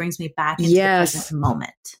again, it brings me back into the present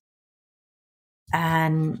moment.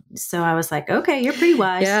 And so I was like, okay, you're pretty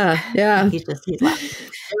wise. Yeah. He's laughing.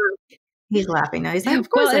 He's laughing now. He's like, of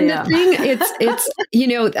course well, and the thing,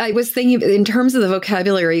 it's, I was thinking in terms of the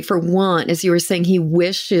vocabulary, for one, as you were saying, he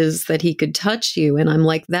wishes that he could touch you. And I'm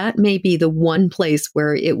like, that may be the one place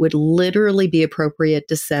where it would literally be appropriate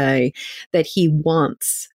to say that he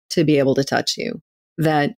wants to be able to touch you,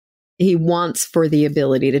 that he wants for the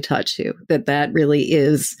ability to touch you, that really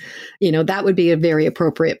is, that would be a very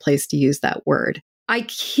appropriate place to use that word. I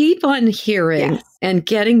keep on hearing and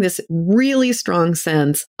getting this really strong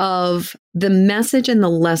sense of the message and the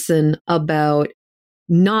lesson about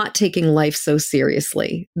not taking life so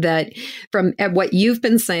seriously. That from what you've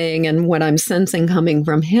been saying and what I'm sensing coming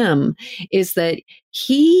from him is that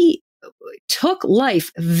he took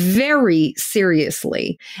life very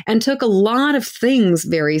seriously and took a lot of things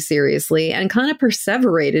very seriously and kind of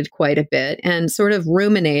perseverated quite a bit and sort of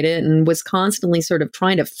ruminated and was constantly sort of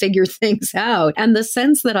trying to figure things out. And the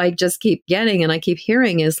sense that I just keep getting and I keep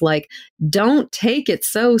hearing is like, don't take it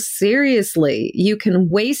so seriously. You can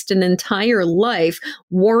waste an entire life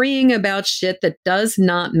worrying about shit that does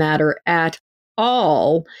not matter at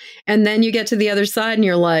all. And then you get to the other side and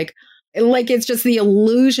you're like it's just the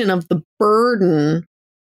illusion of the burden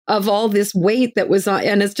of all this weight that was on.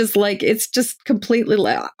 And it's just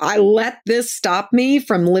completely, I let this stop me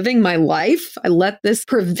from living my life. I let this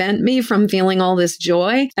prevent me from feeling all this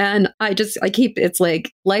joy. And it's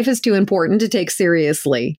like, life is too important to take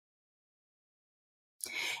seriously.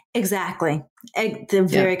 Exactly. The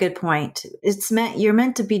very good point. You're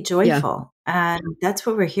meant to be joyful. And that's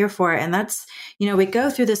what we're here for. And that's, we go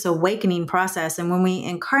through this awakening process. And when we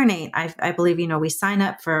incarnate, I believe, we sign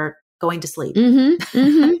up for going to sleep. Mm-hmm.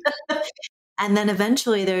 Mm-hmm. And then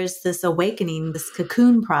eventually there's this awakening, this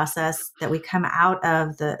cocoon process that we come out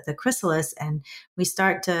of the chrysalis and we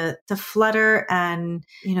start to flutter and,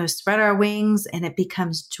 spread our wings, and it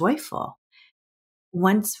becomes joyful.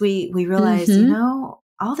 Once we realize,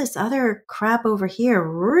 all this other crap over here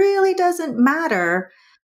really doesn't matter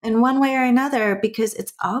in one way or another, because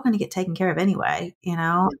it's all going to get taken care of anyway.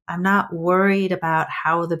 I'm not worried about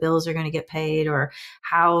how the bills are going to get paid or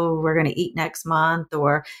how we're going to eat next month,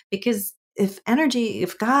 or because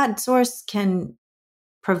if God source can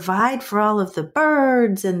provide for all of the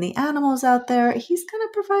birds and the animals out there, he's going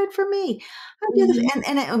to provide for me.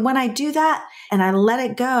 And when I do that and I let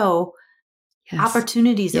it go,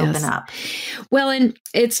 opportunities open up. Well, and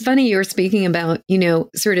it's funny you're speaking about,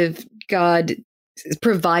 sort of God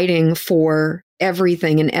providing for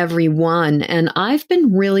everything and everyone. And I've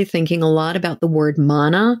been really thinking a lot about the word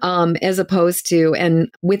manna, as opposed to, and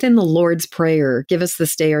within the Lord's Prayer, give us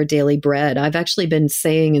this day our daily bread. I've actually been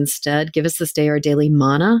saying instead, give us this day our daily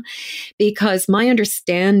manna, because my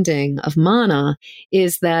understanding of manna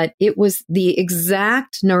is that it was the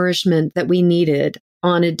exact nourishment that we needed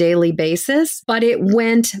on a daily basis, but it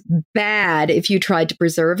went bad if you tried to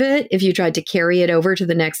preserve it, if you tried to carry it over to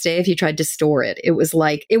the next day, if you tried to store it. It was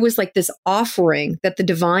like this offering that the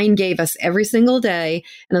divine gave us every single day.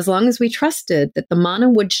 And as long as we trusted that the manna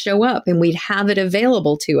would show up and we'd have it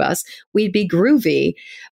available to us, we'd be groovy.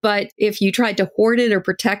 But if you tried to hoard it or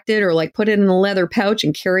protect it or like put it in a leather pouch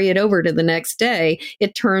and carry it over to the next day,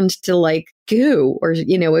 it turned to like goo, or,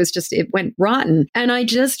 it went rotten. And I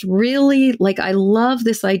just really I love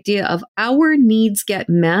this idea of our needs get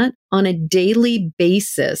met on a daily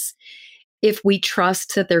basis if we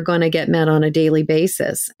trust that they're going to get met on a daily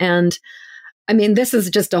basis. And I mean, this is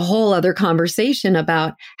just a whole other conversation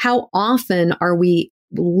about how often are we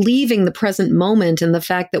leaving the present moment and the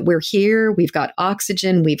fact that we're here, we've got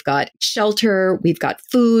oxygen, we've got shelter, we've got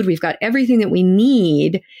food, we've got everything that we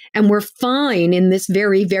need, and we're fine in this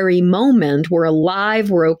very, very moment. We're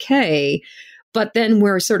alive, we're okay. But then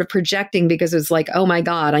we're sort of projecting because it's like, oh my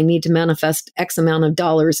God, I need to manifest X amount of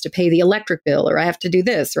dollars to pay the electric bill, or I have to do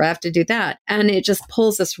this, or I have to do that. And it just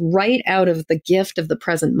pulls us right out of the gift of the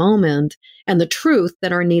present moment and the truth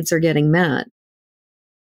that our needs are getting met.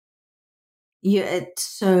 Yeah, it's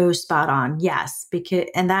so spot on. Yes,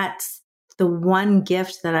 and that's the one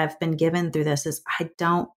gift that I've been given through this is I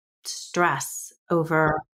don't stress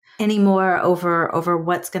over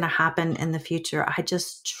what's going to happen in the future. I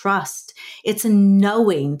just trust. It's a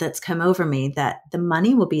knowing that's come over me that the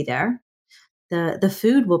money will be there, the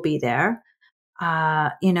food will be there. I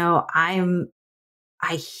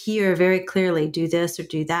hear very clearly, do this or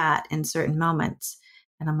do that in certain moments.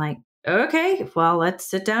 And I'm like, okay, well, let's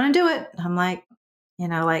sit down and do it. I'm like,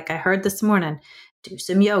 like I heard this morning, do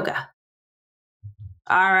some yoga.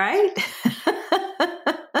 All right.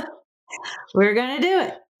 We're going to do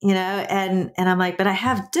it, and I'm like, but I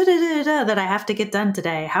have that I have to get done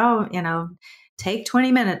today. How, take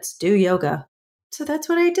 20 minutes, do yoga. So that's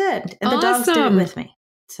what I did. And the dogs did it with me.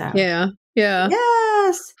 So yeah.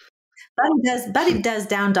 Yes. Buddy does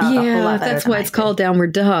down dog a whole lot better. That's why it's called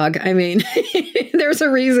downward dog. I mean, there's a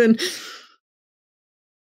reason.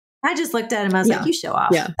 I just looked at him. I was like, you show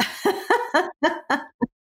off. Yeah.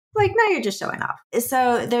 Like, no, you're just showing off.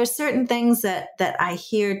 So there's certain things that I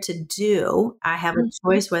hear to do. I have a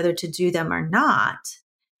choice whether to do them or not.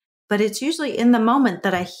 But it's usually in the moment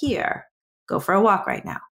that I hear, go for a walk right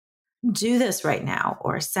now, do this right now,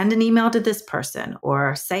 or send an email to this person,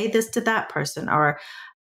 or say this to that person, or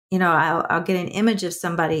I'll get an image of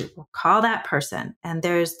somebody, call that person. And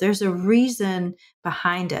there's a reason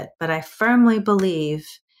behind it. But I firmly believe,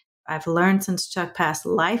 I've learned since Chuck passed,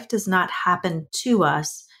 life does not happen to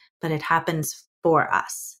us, but it happens for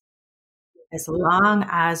us. As long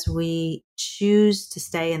as we choose to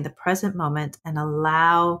stay in the present moment and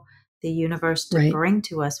allow the universe to bring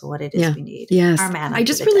to us what it is we need. Yes. I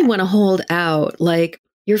just really want to hold out, like,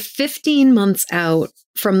 you're 15 months out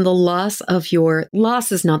from the loss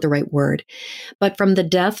is not the right word, but from the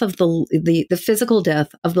death of the physical death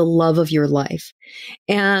of the love of your life.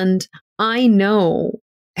 And I know,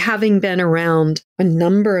 having been around a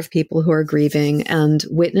number of people who are grieving and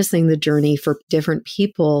witnessing the journey for different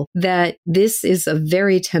people, that this is a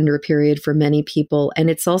very tender period for many people. And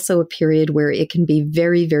it's also a period where it can be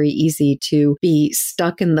very, very easy to be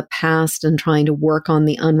stuck in the past and trying to work on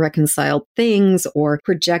the unreconciled things or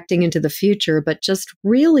projecting into the future, but just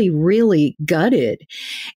really, really gutted.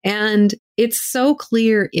 And it's so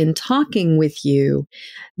clear in talking with you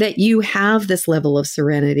that you have this level of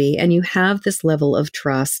serenity and you have this level of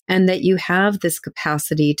trust and that you have this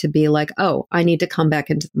capacity to be like, oh, I need to come back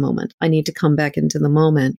into the moment. I need to come back into the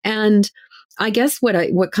moment. And I guess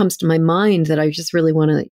what comes to my mind that I just really want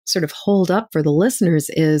to sort of hold up for the listeners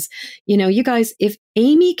is, you guys, if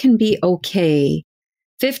Amy can be okay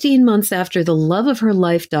 15 months after the love of her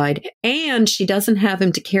life died, and she doesn't have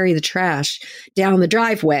him to carry the trash down the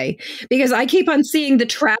driveway, because I keep on seeing the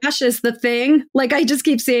trash as the thing. Like, I just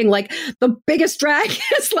keep seeing, like, the biggest drag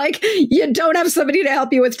is like, you don't have somebody to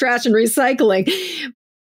help you with trash and recycling.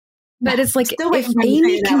 But it's like, if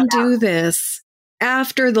Amy can do this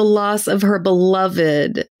after the loss of her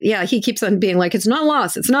beloved, he keeps on being like, it's not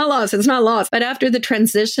loss, it's not loss, it's not loss. But after the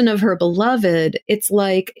transition of her beloved, it's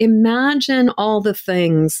like, imagine all the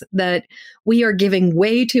things that we are giving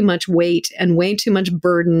way too much weight and way too much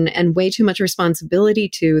burden and way too much responsibility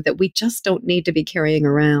to, that we just don't need to be carrying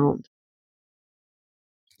around.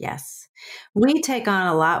 Yes. We take on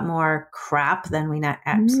a lot more crap than we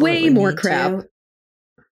absolutely way more need crap. to.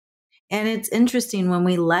 And it's interesting when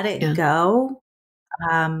we let it go.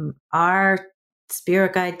 Our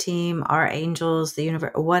spirit guide team, our angels, the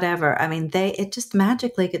universe, whatever. I mean, it just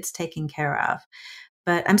magically gets taken care of.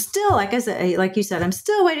 But I'm still, like you said, I'm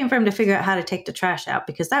still waiting for him to figure out how to take the trash out,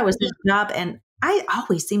 because that was his job. And I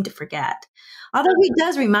always seem to forget. Although he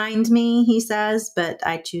does remind me, he says, but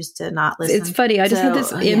I choose to not listen. It's funny. I just had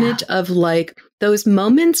this image of, like, those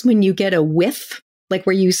moments when you get a whiff, like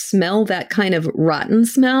where you smell that kind of rotten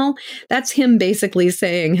smell. That's him basically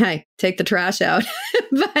saying, hey, take the trash out.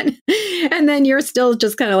 And then you're still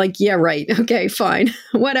just kind of like, yeah, right. Okay, fine.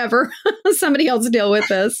 Whatever. Somebody else deal with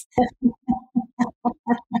this.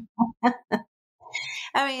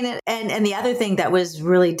 I mean, and the other thing that was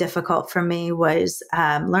really difficult for me was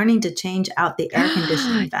learning to change out the air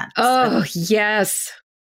conditioning vents. Oh, yes.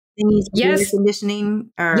 Air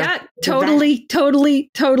conditioning. Totally.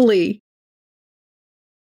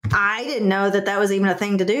 I didn't know that was even a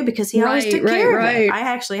thing to do, because he always took care of it. I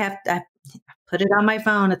actually I put it on my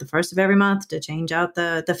phone at the first of every month to change out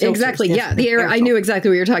the filters. Exactly. Yeah. The air. I knew exactly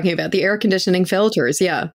what you're talking about. The air conditioning filters.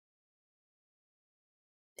 Yeah.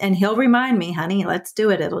 And he'll remind me, honey, let's do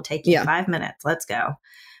it. It'll take you 5 minutes. Let's go.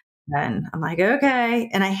 And I'm like, okay.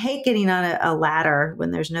 And I hate getting on a ladder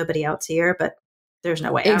when there's nobody else here, but there's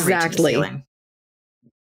no way I'm reaching the ceiling.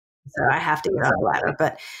 So I have to get on the ladder,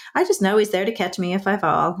 but I just know he's there to catch me if I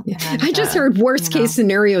fall. And, I just heard worst case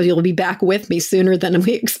scenario, you'll be back with me sooner than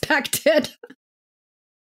we expected.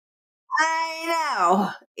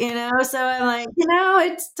 I know, so I'm like,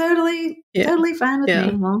 it's totally fine with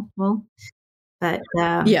me. Well, but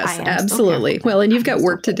yes, absolutely. Well, and you've got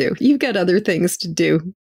work to do. You've got other things to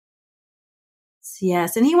do.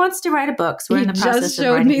 Yes. And he wants to write a book. So we're He in the just process of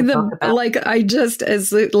showed writing me a the, book about like, I just,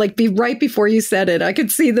 as like, right before you said it, I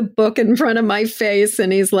could see the book in front of my face.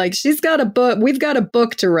 And he's like, she's got a book. We've got a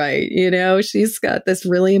book to write. She's got this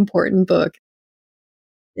really important book.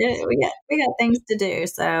 Yeah, we got things to do.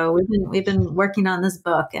 So we've been working on this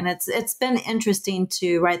book, and it's been interesting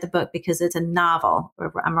to write the book because it's a novel.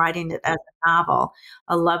 I'm writing it as a novel,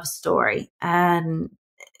 a love story, and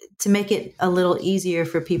to make it a little easier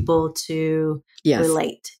for people to Yes.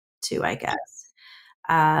 relate to, I guess.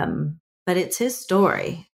 But it's his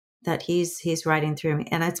story that he's writing through me,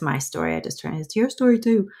 and it's my story. I just turn it's your story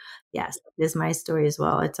too. Yes, it is my story as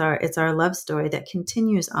well. It's our love story that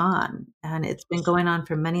continues on, and it's been going on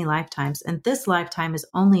for many lifetimes. And this lifetime is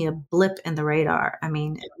only a blip in the radar. I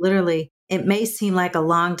mean, it may seem like a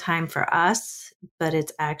long time for us, but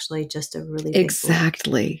it's actually just a really big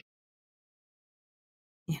Exactly.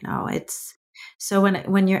 blip. It's so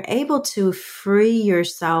when you're able to free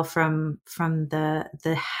yourself from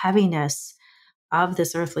the heaviness of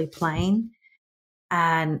this earthly plane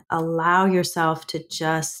and allow yourself to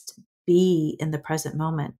just be in the present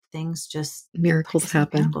moment, Miracles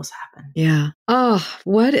happen. Miracles happen. Yeah. Oh,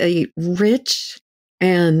 what a rich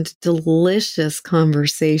and delicious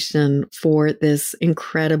conversation for this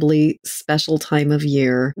incredibly special time of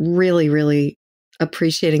year. Really, really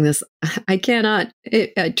appreciating this. I cannot,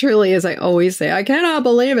 it truly, as I always say, I cannot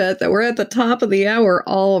believe it that we're at the top of the hour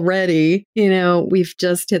already. We've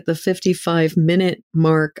just hit the 55-minute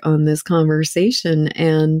mark on this conversation,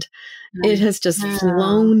 and it has just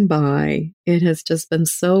flown by. It has just been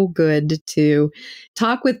so good to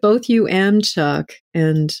talk with both you and Chuck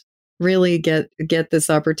and really get this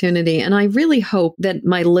opportunity. And I really hope that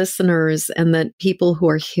my listeners and that people who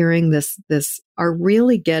are hearing this are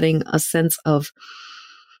really getting a sense of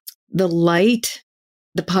the light,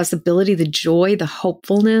 the possibility, the joy, the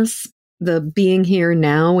hopefulness, the being here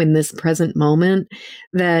now in this present moment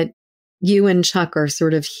that you and Chuck are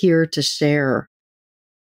sort of here to share.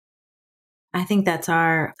 I think that's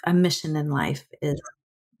our mission in life is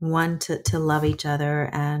one, to love each other,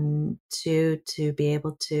 and two, to be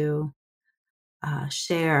able to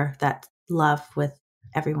share that love with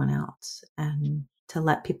everyone else, and to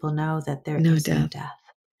let people know that there is no death.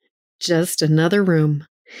 Just another room.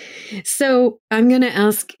 So I'm going to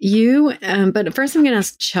ask you, but first I'm going to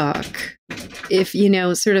ask Chuck if,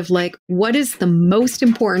 sort of like, what is the most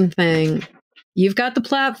important thing? You've got the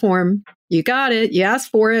platform. You got it. You asked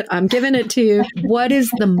for it. I'm giving it to you. What is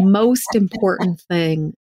the most important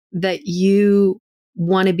thing that you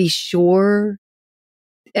want to be sure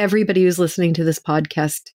everybody who's listening to this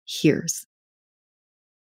podcast hears?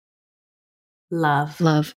 Love.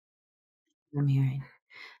 I'm hearing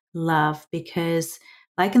love, because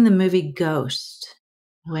like in the movie Ghost,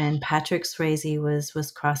 when Patrick Swayze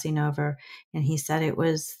was crossing over, and he said it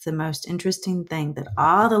was the most interesting thing that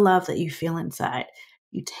all the love that you feel inside,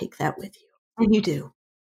 you take that with you. And you do.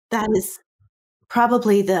 That is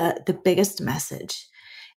probably the biggest message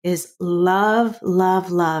is love, love,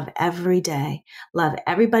 love every day. Love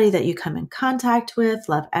everybody that you come in contact with.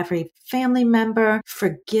 Love every family member.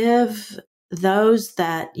 Forgive those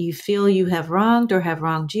that you feel you have wronged or have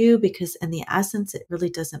wronged you, because in the essence, it really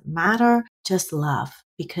doesn't matter. Just love.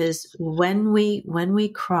 Because when we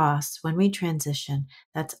cross, when we transition,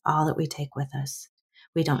 that's all that we take with us.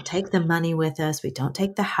 We don't take the money with us. We don't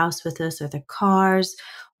take the house with us or the cars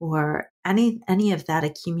or any of that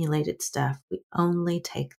accumulated stuff. We only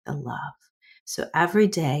take the love. So every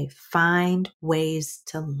day, find ways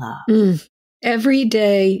to love. Every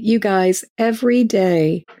day, you guys, every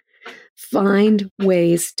day, find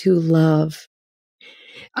ways to love.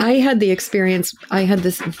 I had the experience, I had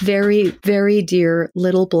this very, very dear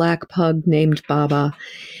little black pug named Baba.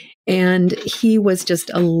 And he was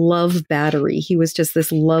just a love battery. He was just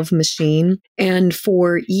this love machine. And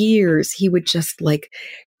for years, he would just like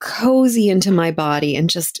cozy into my body and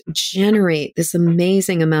just generate this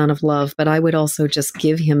amazing amount of love. But I would also just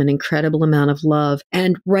give him an incredible amount of love.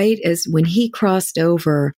 And right as when he crossed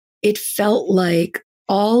over, it felt like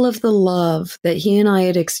all of the love that he and I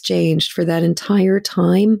had exchanged for that entire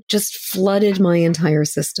time just flooded my entire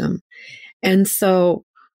system. And so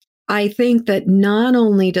I think that not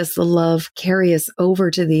only does the love carry us over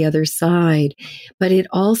to the other side, but it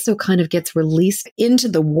also kind of gets released into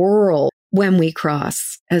the world when we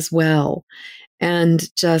cross as well. And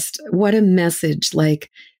just what a message. Like,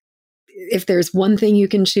 if there's one thing you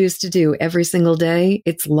can choose to do every single day,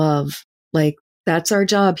 it's love. Like, that's our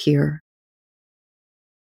job here.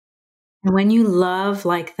 And when you love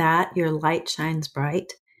like that, your light shines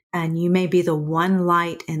bright. And you may be the one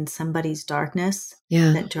light in somebody's darkness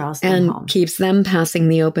that draws them home. And keeps them passing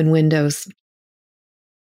the open windows.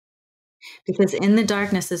 because in the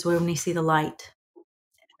darkness is when we see the light.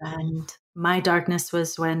 And my darkness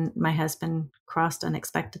was when my husband crossed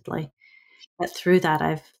unexpectedly. But through that,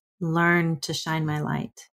 I've learned to shine my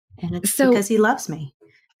light. And it's because he loves me.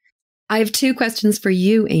 I have two questions for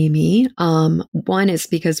you, Amy. One is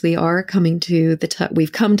because we are coming to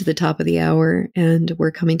we've come to the top of the hour and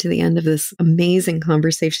we're coming to the end of this amazing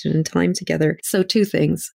conversation and time together. So two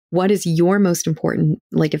things. What is your most important,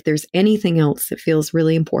 like if there's anything else that feels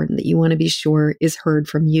really important that you want to be sure is heard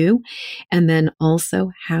from you? And then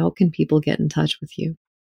also, how can people get in touch with you?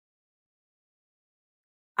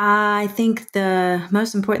 I think the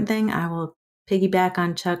most important thing, I will piggyback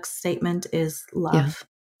on Chuck's statement, is love. Yeah.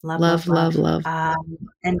 Love.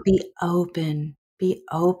 And be open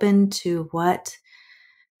to what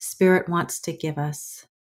Spirit wants to give us,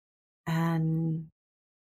 and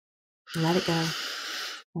let it go.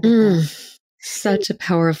 Such a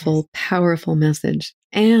powerful, powerful message.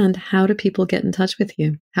 And how do people get in touch with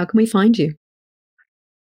you? How can we find you?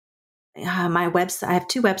 My website, I have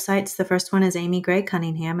two websites. The first one is Amy Gray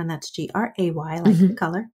Cunningham, and that's Gray, like the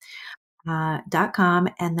color. .com,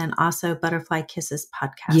 and then also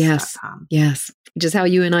butterflykissespodcast.com. Yes. Which is how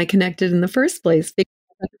you and I connected in the first place, because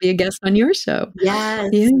I got to be a guest on your show.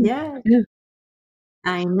 Yes.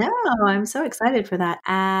 I know. I'm so excited for that.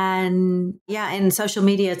 And in social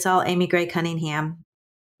media, it's all Amy Gray Cunningham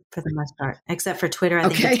for the most part, except for Twitter. I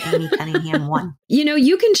think it's Amy Cunningham 1.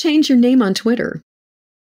 You can change your name on Twitter.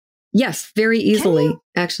 Yes, very easily,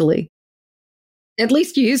 actually. At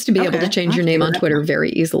least you used to be able to change your name on Twitter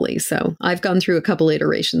very easily. So I've gone through a couple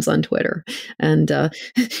iterations on Twitter. And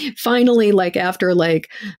finally, after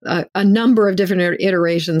a number of different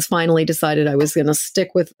iterations, finally decided I was going to stick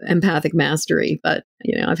with Empathic Mastery. But,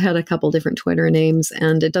 I've had a couple different Twitter names,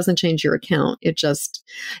 and it doesn't change your account.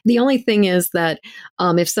 The only thing is that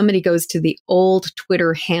if somebody goes to the old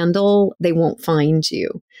Twitter handle, they won't find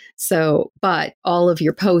you. So, but all of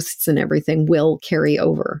your posts and everything will carry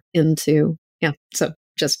over into... Yeah. So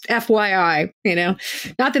just FYI,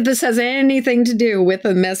 not that this has anything to do with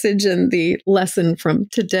the message and the lesson from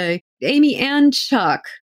today. Amy and Chuck,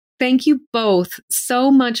 thank you both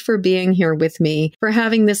so much for being here with me, for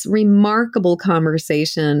having this remarkable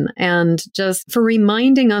conversation, and just for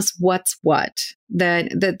reminding us what's what.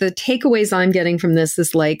 That the takeaways I'm getting from this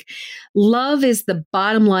is love is the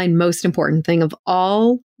bottom line most important thing of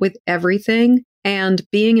all with everything. And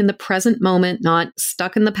being in the present moment, not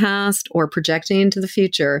stuck in the past or projecting into the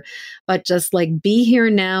future, but just be here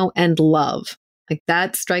now and love.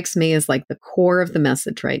 That strikes me as the core of the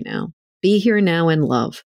message right now. Be here now and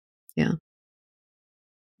love. Yeah.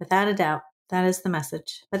 Without a doubt, that is the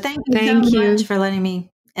message. But thank you so much for letting me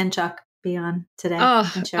and Chuck be on today.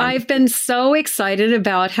 Oh, I've been so excited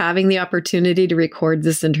about having the opportunity to record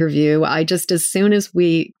this interview. As soon as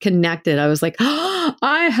we connected, I was like,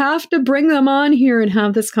 I have to bring them on here and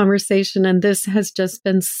have this conversation. And this has just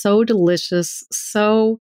been so delicious.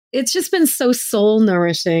 It's just been so soul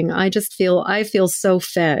nourishing. I feel so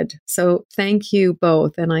fed. So thank you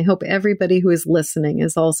both. And I hope everybody who is listening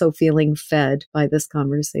is also feeling fed by this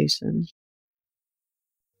conversation.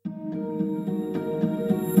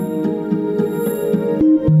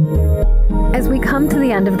 As we come to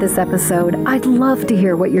the end of this episode, I'd love to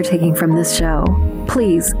hear what you're taking from this show.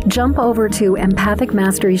 Please jump over to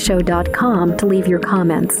empathicmasteryshow.com to leave your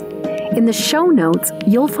comments. In the show notes,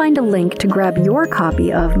 you'll find a link to grab your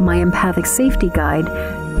copy of my Empathic Safety Guide,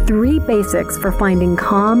 3 Basics for Finding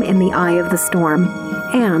Calm in the Eye of the Storm.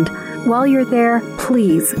 And while you're there,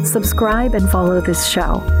 please subscribe and follow this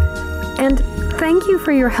show. And thank you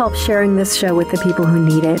for your help sharing this show with the people who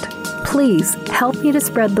need it. Please help me to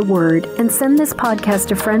spread the word and send this podcast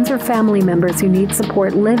to friends or family members who need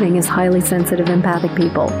support living as highly sensitive empathic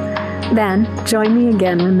people. Then join me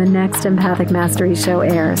again when the next Empathic Mastery show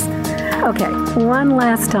airs. Okay, one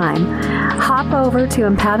last time. Hop over to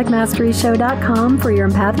empathicmasteryshow.com for your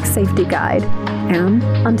Empathic Safety Guide. And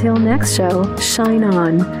until next show, shine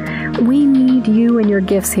on. We need you and your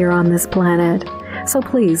gifts here on this planet. So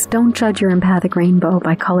please don't judge your empathic rainbow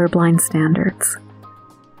by colorblind standards.